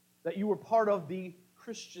that you were part of the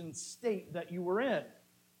Christian state that you were in.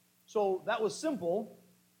 So that was simple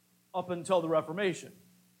up until the Reformation.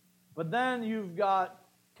 But then you've got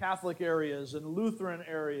Catholic areas and Lutheran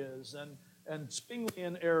areas and and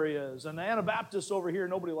Zwinglian areas, and the Anabaptists over here,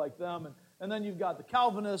 nobody liked them. And then you've got the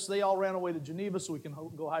Calvinists. They all ran away to Geneva so we can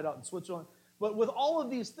go hide out in Switzerland. But with all of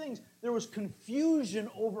these things, there was confusion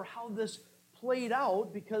over how this played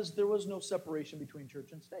out because there was no separation between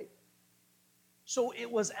church and state. So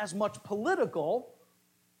it was as much political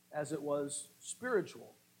as it was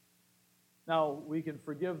spiritual. Now, we can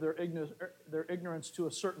forgive their ignorance to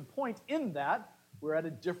a certain point in that we're at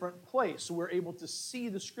a different place. So we're able to see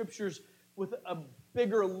the Scriptures with a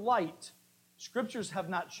bigger light. Scriptures have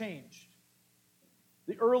not changed.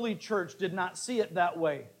 The early church did not see it that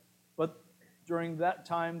way, but during that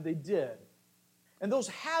time they did. And those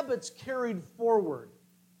habits carried forward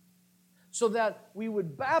so that we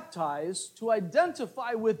would baptize to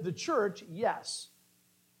identify with the church, yes,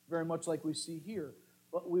 very much like we see here,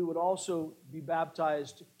 but we would also be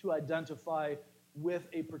baptized to identify with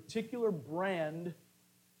a particular brand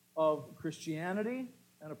of Christianity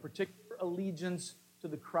and a particular allegiance to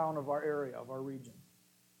the crown of our area, of our region.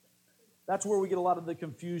 That's where we get a lot of the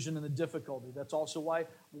confusion and the difficulty. That's also why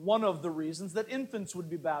one of the reasons that infants would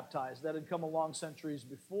be baptized. That had come along centuries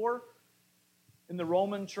before. In the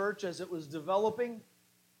Roman church, as it was developing,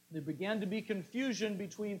 there began to be confusion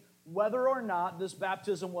between whether or not this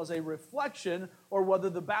baptism was a reflection or whether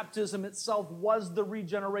the baptism itself was the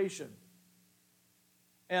regeneration.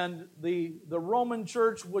 And the Roman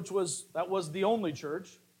church, that was the only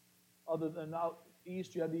church, other than out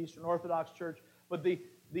east, you had the Eastern Orthodox Church, but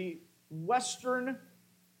the Western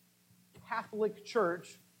Catholic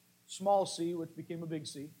Church, small c, which became a big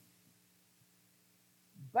C,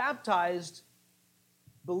 baptized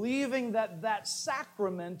believing that that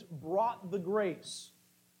sacrament brought the grace.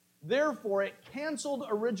 Therefore, it canceled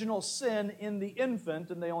original sin in the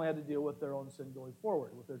infant, and they only had to deal with their own sin going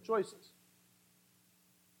forward, with their choices.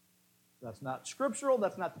 That's not scriptural,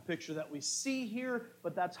 that's not the picture that we see here,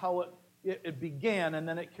 but that's how it began, and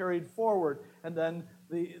then it carried forward. And then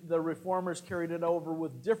the Reformers carried it over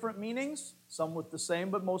with different meanings, some with the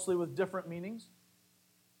same, but mostly with different meanings,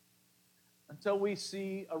 until we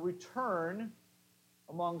see a return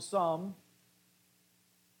among some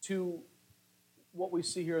to what we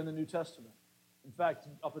see here in the New Testament. In fact,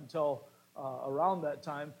 up until around that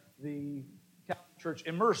time, the Catholic Church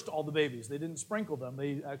immersed all the babies. They didn't sprinkle them.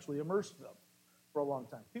 They actually immersed them for a long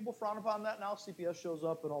time. People frown upon that now. CPS shows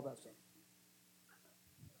up and all that stuff.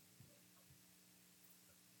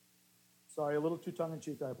 Sorry, a little too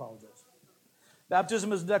tongue-in-cheek. I apologize.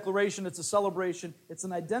 Baptism is a declaration. It's a celebration. It's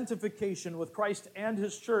an identification with Christ and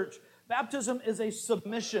His church. Baptism is a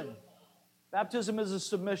submission. Baptism is a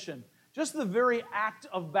submission. Just the very act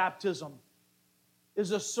of baptism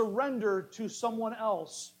is a surrender to someone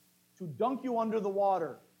else to dunk you under the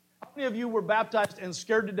water. How many of you were baptized and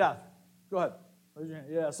scared to death? Go ahead. Raise your hand.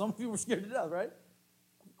 Yeah, some of you were scared to death, right?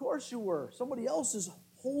 Of course you were. Somebody else is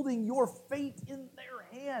holding your fate in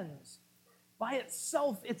their hands. By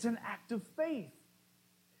itself, it's an act of faith.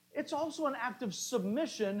 It's also an act of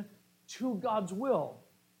submission to God's will.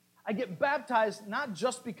 I get baptized not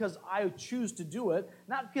just because I choose to do it,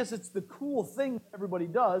 not because it's the cool thing everybody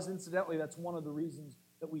does. Incidentally, that's one of the reasons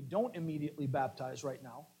that we don't immediately baptize right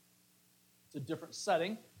now. It's a different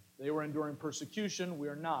setting. They were enduring persecution. We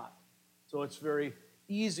are not. So it's very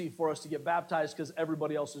easy for us to get baptized because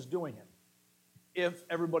everybody else is doing it. If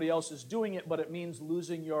everybody else is doing it, but it means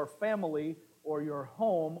losing your family or your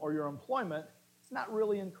home or your employment, it's not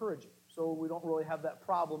really encouraging. So we don't really have that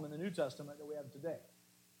problem in the New Testament that we have today.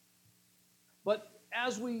 But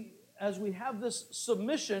as we have this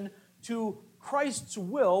submission to Christ's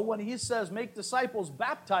will, when He says, make disciples,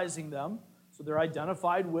 baptizing them, so they're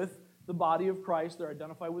identified with the body of Christ, they're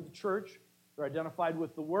identified with the church, they're identified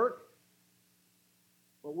with the work,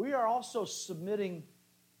 but we are also submitting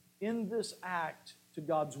in this act to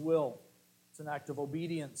God's will. It's an act of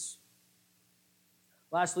obedience.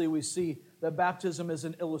 Lastly, we see that baptism is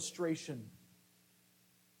an illustration.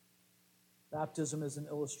 Baptism is an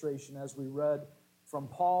illustration, as we read from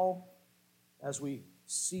Paul, as we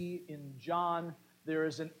see in John. There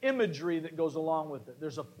is an imagery that goes along with it.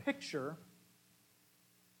 There's a picture,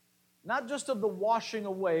 not just of the washing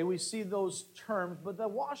away. We see those terms, but the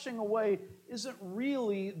washing away isn't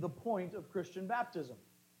really the point of Christian baptism.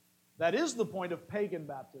 That is the point of pagan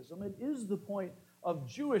baptism. It is the point of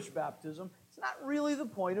Jewish baptism. It's not really the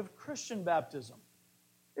point of Christian baptism.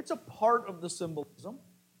 It's a part of the symbolism.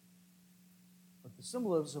 But the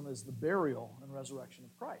symbolism is the burial and resurrection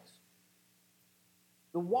of Christ.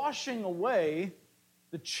 The washing away,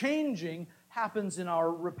 the changing, happens in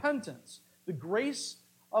our repentance. The grace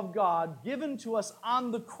of God given to us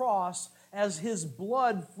on the cross as His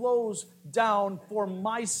blood flows down for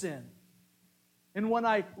my sin. And when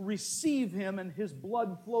I receive him and his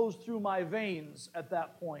blood flows through my veins at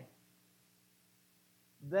that point,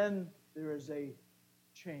 then there is a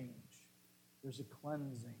change. There's a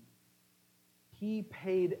cleansing. He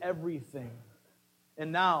paid everything.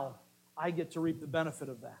 And now I get to reap the benefit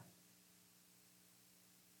of that.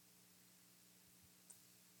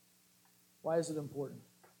 Why is it important?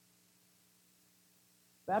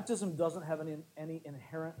 Baptism doesn't have any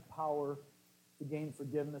inherent power to gain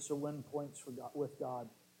forgiveness or win points with God.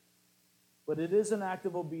 But it is an act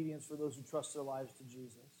of obedience for those who trust their lives to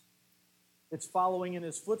Jesus. It's following in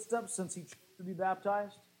his footsteps since he chose to be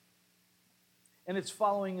baptized. And it's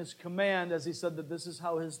following his command, as he said that this is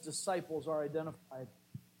how his disciples are identified.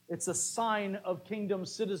 It's a sign of kingdom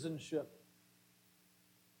citizenship.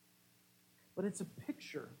 But it's a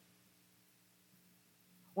picture.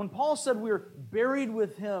 When Paul said we're buried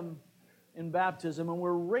with him in baptism and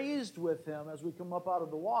we're raised with him as we come up out of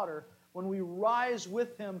the water, when we rise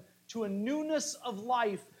with him to a newness of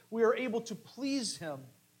life, we are able to please him.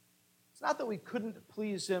 It's not that we couldn't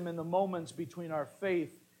please him in the moments between our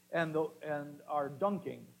faith and our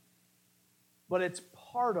dunking, but it's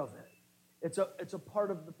part of it. It's a part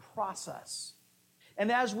of the process.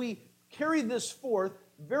 And as we carry this forth,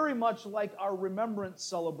 very much like our remembrance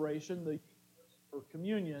celebration, or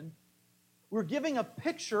communion, we're giving a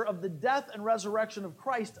picture of the death and resurrection of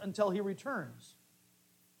Christ until he returns.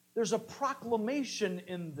 There's a proclamation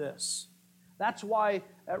in this. That's why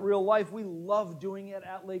at Real Life we love doing it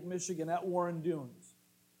at Lake Michigan, at Warren Dunes,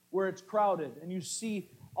 where it's crowded and you see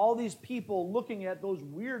all these people looking at those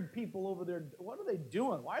weird people over there. What are they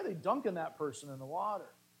doing? Why are they dunking that person in the water?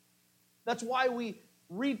 That's why we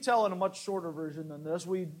retell, in a much shorter version than this,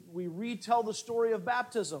 we retell the story of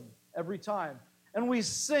baptism every time. And we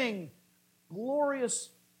sing glorious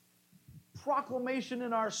proclamation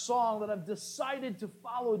in our song that I've decided to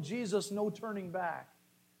follow Jesus, no turning back.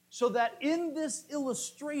 So that in this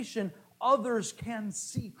illustration, others can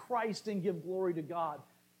see Christ and give glory to God.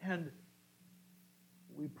 And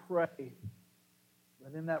we pray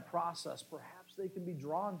that in that process, perhaps they can be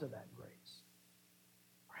drawn to that grace.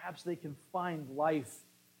 Perhaps they can find life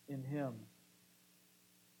in him.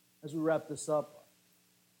 As we wrap this up,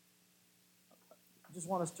 I just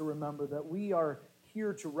want us to remember that we are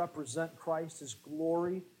here to represent Christ. His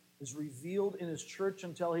glory is revealed in his church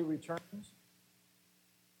until he returns.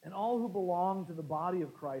 And all who belong to the body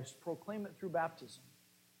of Christ proclaim it through baptism.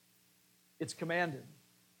 It's commanded.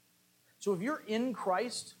 So if you're in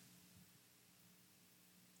Christ,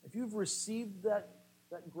 if you've received that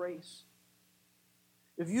grace,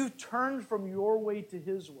 if you've turned from your way to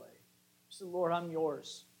his way, you say, Lord, I'm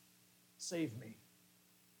yours. Save me.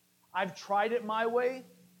 I've tried it my way.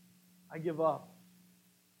 I give up.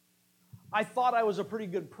 I thought I was a pretty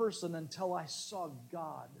good person until I saw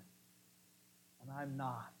God. And I'm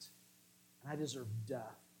not. And I deserve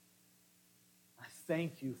death. I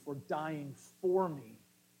thank you for dying for me.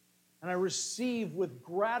 And I receive with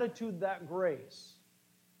gratitude that grace.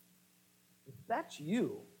 If that's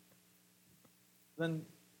you, then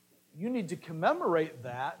you need to commemorate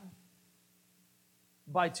that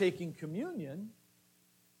by taking communion,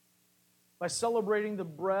 by celebrating the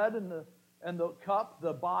bread and the cup,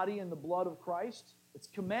 the body and the blood of Christ. It's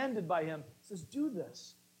commanded by him. It says, do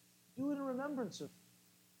this. Do it in remembrance of me.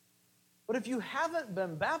 But if you haven't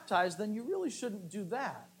been baptized, then you really shouldn't do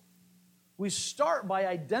that. We start by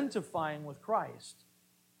identifying with Christ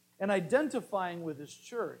and identifying with his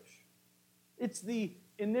church. It's the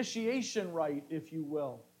initiation rite, if you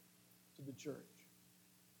will, to the church.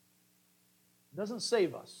 It doesn't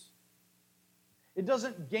save us. It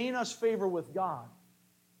doesn't gain us favor with God.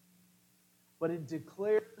 But it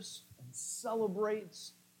declares and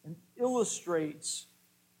celebrates and illustrates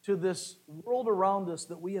to this world around us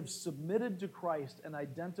that we have submitted to Christ and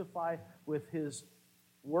identify with his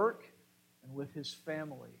work and with his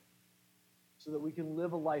family so that we can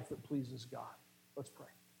live a life that pleases God. Let's pray.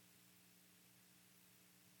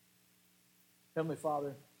 Heavenly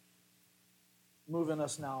Father, move in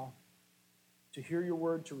us now to hear your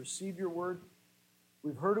word, to receive your word.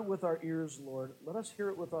 We've heard it with our ears, Lord. Let us hear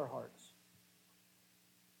it with our hearts.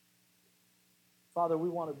 Father, we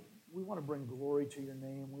want to bring glory to your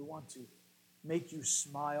name. We want to make you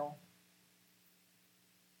smile.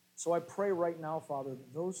 So I pray right now, Father,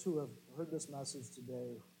 that those who have heard this message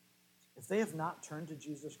today, if they have not turned to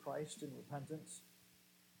Jesus Christ in repentance,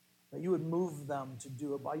 that you would move them to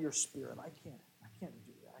do it by your Spirit. I can't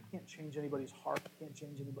do that. I can't change anybody's heart. I can't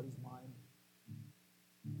change anybody's mind.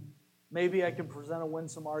 Maybe I can present a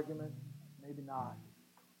winsome argument. Maybe not.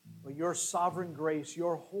 But your sovereign grace,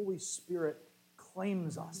 your Holy Spirit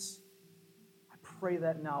claims us. I pray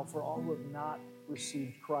that now for all who have not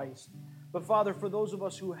received Christ. But Father, for those of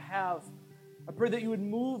us who have, I pray that you would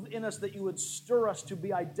move in us, that you would stir us to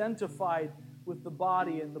be identified with the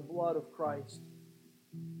body and the blood of Christ.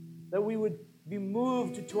 That we would be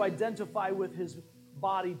moved to identify with his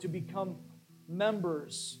body, to become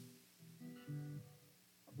members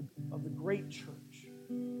of the great church.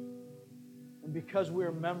 And because we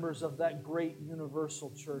are members of that great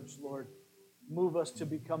universal church, Lord, move us to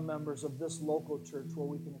become members of this local church where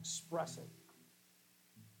we can express it.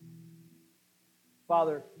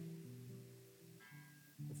 Father,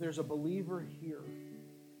 if there's a believer here,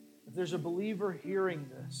 if there's a believer hearing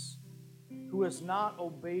this who has not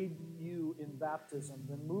obeyed you in baptism,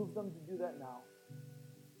 then move them to do that now,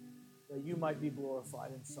 that you might be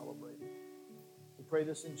glorified and celebrated. We pray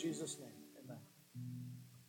this in Jesus' name.